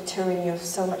a sort of tyranny of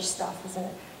so much stuff, isn't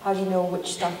it? How do you know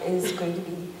which stuff is going to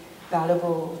be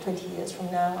valuable 20 years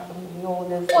from now? I mean, we all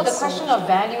live. Well, the question of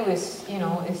value is, you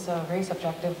know, is a very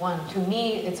subjective one. To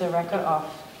me, it's a record of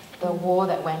the war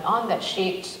that went on that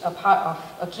shaped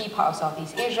a key part of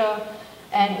Southeast Asia,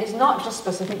 and it's not just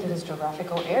specific to this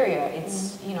geographical area.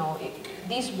 It's, you know,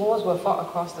 these wars were fought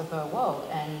across the third world,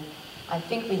 and I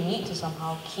think we need to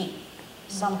somehow keep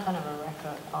some kind of a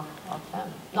record of them,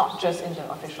 not just in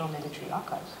the official military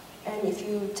archives. And if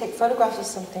you take photographs of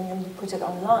something and you put it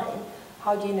online,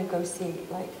 how do you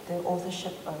negotiate like the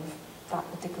authorship of that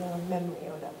particular memory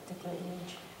or that particular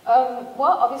image?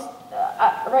 Well, obviously,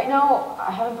 right now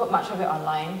I haven't put much of it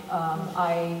online.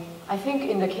 I think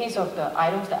in the case of the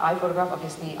items that I photograph,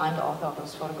 obviously I'm the author of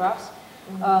those photographs.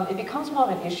 It becomes more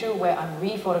of an issue where I'm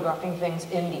re-photographing things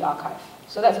in the archive.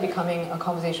 So that's becoming a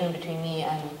conversation between me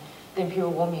and the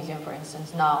Imperial War Museum, for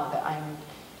instance, now that I'm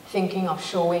thinking of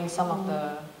showing some of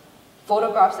the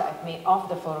photographs that I've made of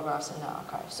the photographs in the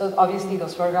archive. So obviously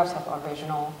those photographs have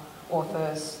original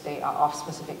authors, they are of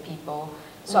specific people.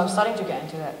 So I'm starting to get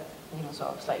into that, you know, sort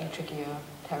of slightly trickier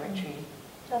territory.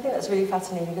 I think that's really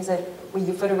fascinating, because when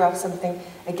you photograph something,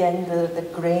 again, the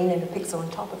grain and the pixel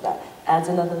on top of that adds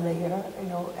another layer, you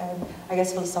know, and I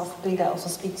guess philosophically that also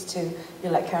speaks to, you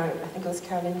know, like I think it was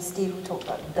Carolyn and Steve who talked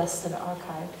about dust in the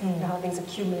archive, you know, how things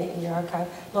accumulate in your archive,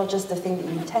 not just the thing that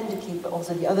you intend to keep, but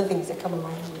also the other things that come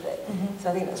along with it. So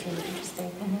I think that's really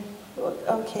interesting.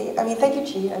 Okay, I mean, thank you,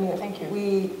 Chi. I mean, thank you.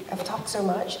 We have talked so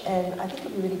much, and I think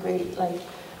it would be really great, like,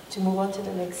 to move on to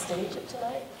the next stage of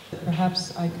tonight.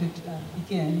 Perhaps I could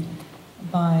begin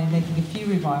by making a few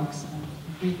remarks and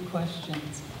brief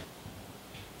questions.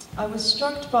 I was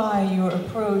struck by your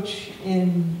approach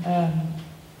in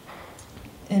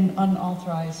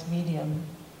unauthorized medium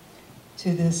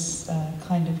to this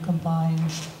kind of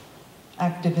combined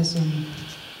activism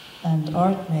and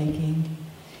art making,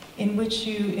 in which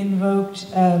you invoked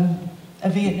a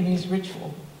Vietnamese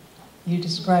ritual. You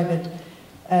describe it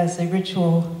as a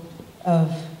ritual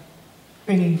of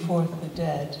bringing forth the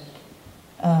dead,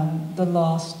 the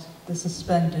lost, the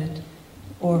suspended,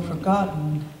 or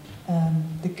forgotten,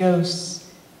 the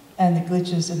ghosts and the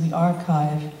glitches in the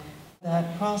archive.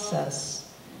 That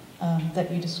process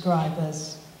that you describe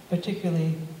as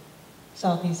particularly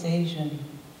Southeast Asian.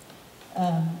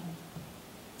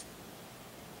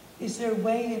 Is there a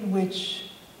way in which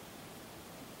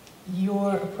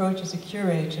your approach as a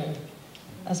curator,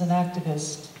 as an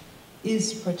activist,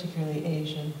 is particularly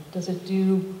Asian? Does it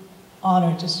do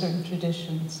honor to certain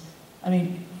traditions? I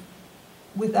mean,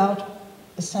 without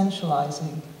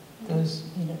essentializing those,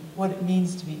 you know, what it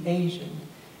means to be Asian,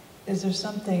 is there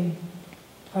something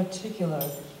particular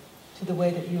to the way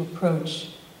that you approach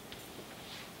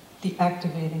the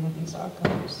activating of these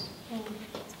archives?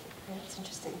 That's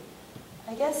interesting.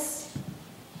 I guess,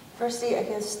 firstly,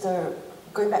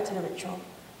 going back to the ritual,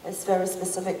 it's very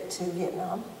specific to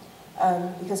Vietnam.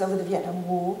 Because over the Vietnam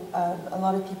War, a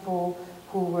lot of people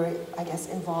who were, I guess,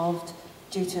 involved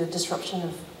due to the disruption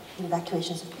of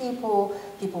evacuations of people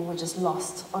were just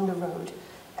lost on the road.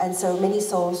 And so many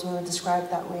souls were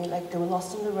described that way, like they were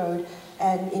lost on the road,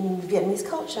 And in Vietnamese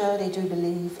culture, they do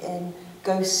believe in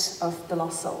ghosts of the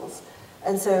lost souls.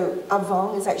 And so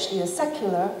Avong is actually a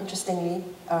secular, interestingly,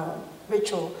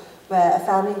 ritual where a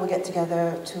family will get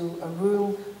together to a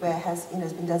room where it has,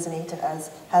 has been designated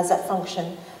as, has that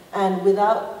function. And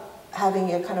without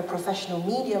having a kind of professional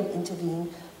medium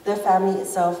intervene, the family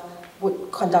itself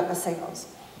would conduct a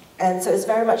seance. And so it's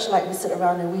very much like we sit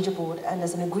around a Ouija board and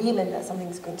there's an agreement that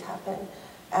something's going to happen.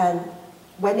 And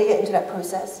when they get into that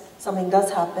process, something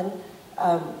does happen.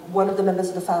 One of the members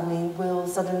of the family will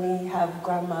suddenly have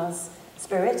grandma's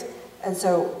spirit, and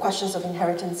so questions of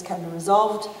inheritance can be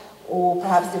resolved, or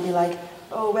perhaps they'll be like,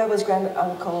 oh, where was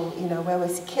grand-uncle, where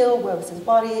was he killed, where was his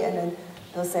body, and then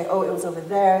they'll say, oh, it was over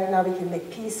there, now we can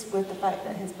make peace with the fact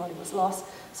that his body was lost.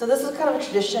 So this is kind of a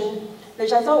tradition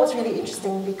which I thought was really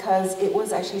interesting because it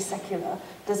was actually secular.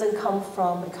 It doesn't come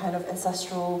from a kind of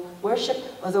ancestral worship,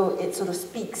 although it sort of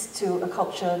speaks to a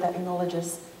culture that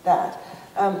acknowledges that.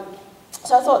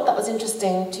 So I thought that was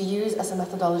interesting to use as a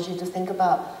methodology to think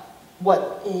about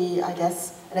what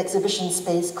an exhibition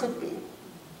space could be.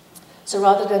 So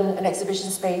rather than an exhibition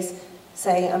space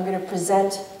saying, I'm going to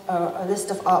present a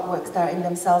list of artworks that are in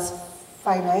themselves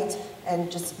finite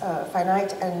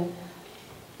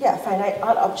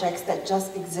art objects that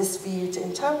just exist for you to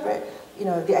interpret.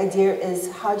 The idea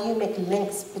is, how do you make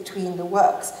links between the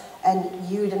works? And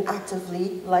you then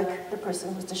actively, like the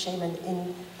person who's the shaman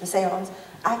in the seance,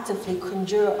 actively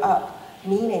conjure up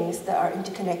meanings that are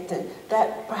interconnected,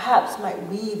 that perhaps might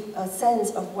weave a sense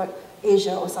of what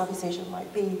Asia or Southeast Asia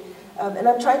might be. And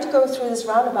I'm trying to go through this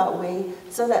roundabout way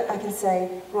so that I can say,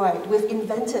 right, we've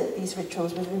invented these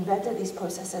rituals, we've invented these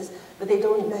processes, but they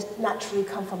don't naturally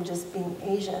come from just being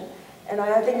Asian. And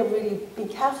I think I've really been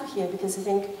careful here because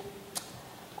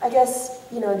I guess,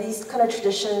 these kind of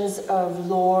traditions of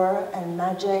lore and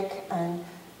magic and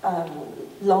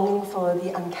longing for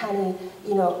the uncanny,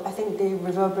 I think they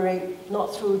reverberate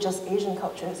not through just Asian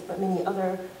cultures, but many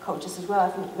other cultures as well. I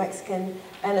think Mexican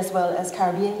and as well as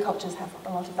Caribbean cultures have a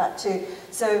lot of that too.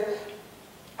 So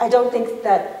I don't think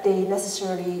that they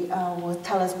necessarily will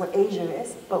tell us what Asia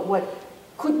is, but what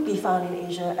could be found in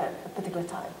Asia at a particular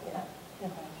time. Yeah.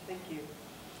 Thank you.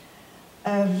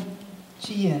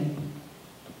 Chi Yin,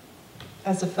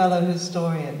 as a fellow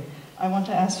historian, I want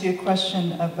to ask you a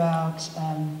question about,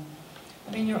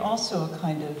 you're also a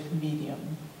kind of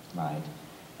medium, right,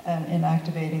 in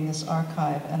activating this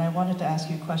archive. And I wanted to ask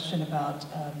you a question about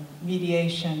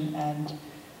mediation and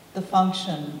the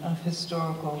function of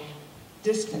historical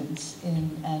distance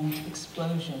and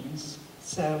explosions.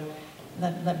 So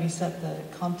let me set the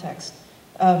context.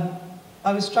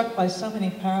 I was struck by so many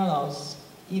parallels,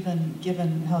 even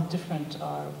given how different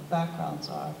our backgrounds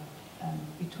are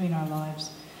between our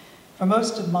lives. For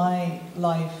most of my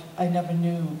life, I never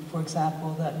knew, for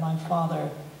example, that my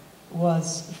father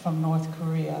was from North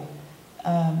Korea.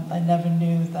 I never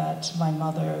knew that my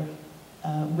mother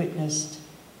witnessed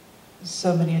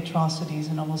so many atrocities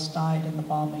and almost died in the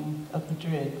bombing of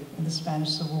Madrid in the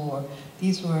Spanish Civil War.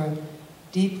 These were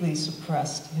deeply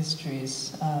suppressed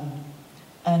histories.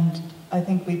 And I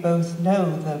think we both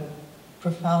know the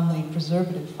profoundly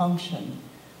preservative function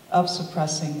of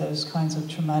suppressing those kinds of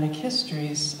traumatic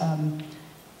histories,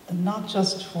 not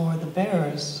just for the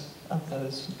bearers of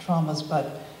those traumas,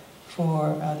 but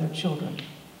for their children,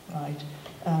 right?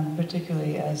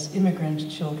 Particularly as immigrant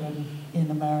children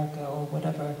in America or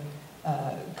whatever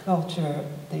culture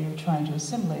they are trying to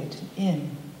assimilate in.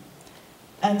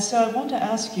 And so I want to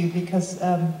ask you, because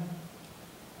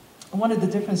one of the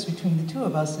differences between the two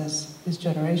of us is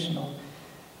generational,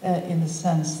 in the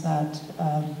sense that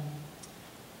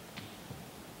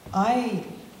I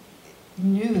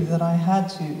knew that I had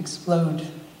to explode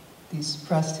these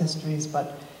suppressed histories,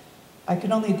 but I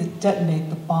could only detonate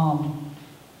the bomb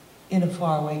in a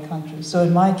faraway country. So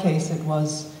in my case, it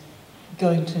was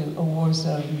going to a war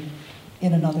zone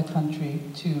in another country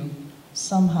to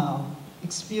somehow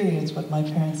experience what my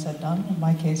parents had done. In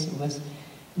my case, it was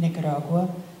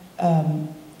Nicaragua.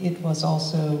 It was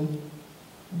also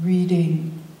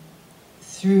reading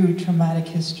through traumatic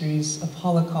histories of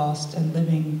Holocaust and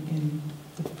living in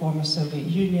the former Soviet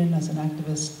Union as an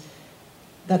activist,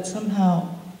 that somehow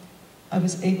I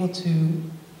was able to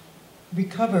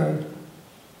recover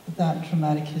that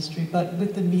traumatic history, but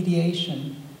with the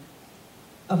mediation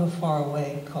of a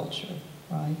faraway culture,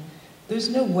 right? There's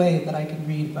no way that I could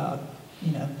read about,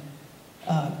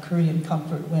 Korean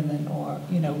comfort women or,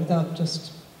 without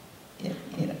just,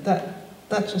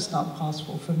 that's just not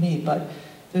possible for me. But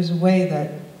there's a way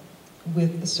that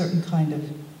with a certain kind of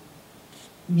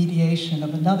mediation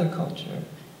of another culture,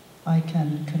 I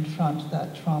can confront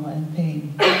that trauma and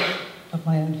pain of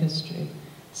my own history.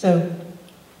 So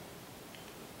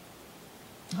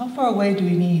how far away do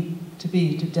we need to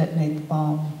be to detonate the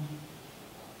bomb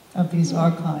of these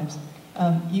archives?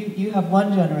 You have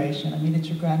one generation, I mean, it's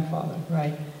your grandfather,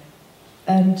 right?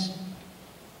 And,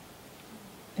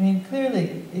 I mean,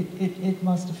 clearly, it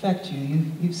must affect you.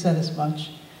 You've said as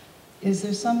much. Is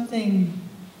there something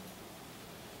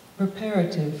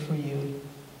reparative for you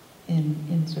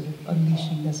in sort of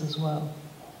unleashing this as well?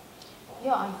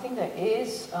 Yeah, I think there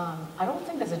is. I don't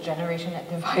think there's a generation that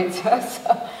divides us.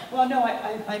 Well, no,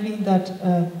 I mean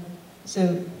that,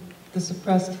 so the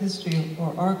suppressed history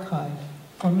or archive,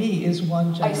 for me, is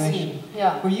one generation. I see,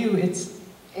 yeah. For you,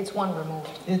 it's one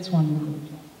removed. It's one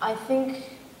removed. I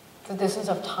think the distance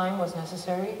of time was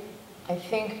necessary. I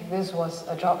think this was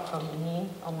a job for me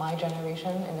or my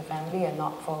generation in the family and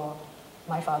not for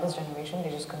my father's generation.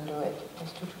 They just couldn't do it. It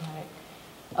was too traumatic.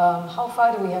 How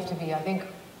far do we have to be? I think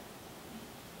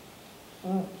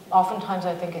oftentimes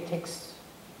I think it takes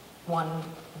one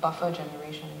buffer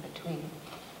generation in between.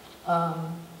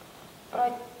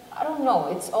 But I don't know.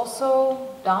 It's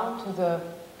also down to the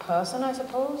person, I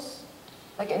suppose.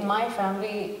 Like in my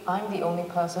family, I'm the only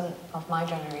person of my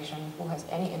generation who has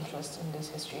any interest in this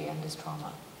history and this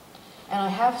trauma. And I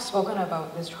have spoken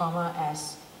about this trauma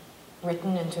as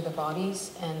written into the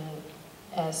bodies and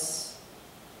as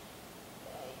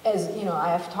you know, I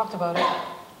have talked about it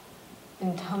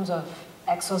in terms of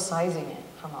exorcising it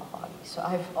from our bodies. So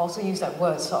I've also used that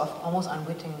word sort of almost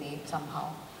unwittingly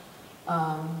somehow.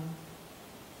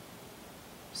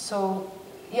 So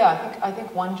yeah, I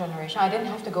think one generation. I didn't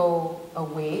have to go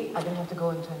away. I didn't have to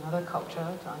go into another culture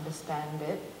to understand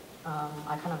it.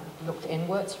 I kind of looked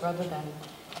inwards rather than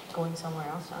going somewhere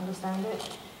else to understand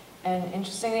it. And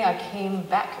interestingly, I came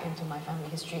back into my family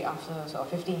history after sort of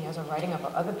 15 years of writing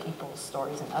about other people's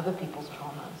stories and other people's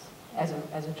traumas as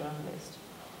a journalist.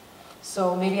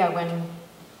 So maybe I went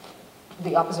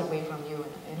the opposite way from you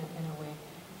in a way.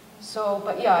 So,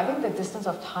 but yeah, I think the distance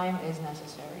of time is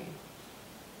necessary.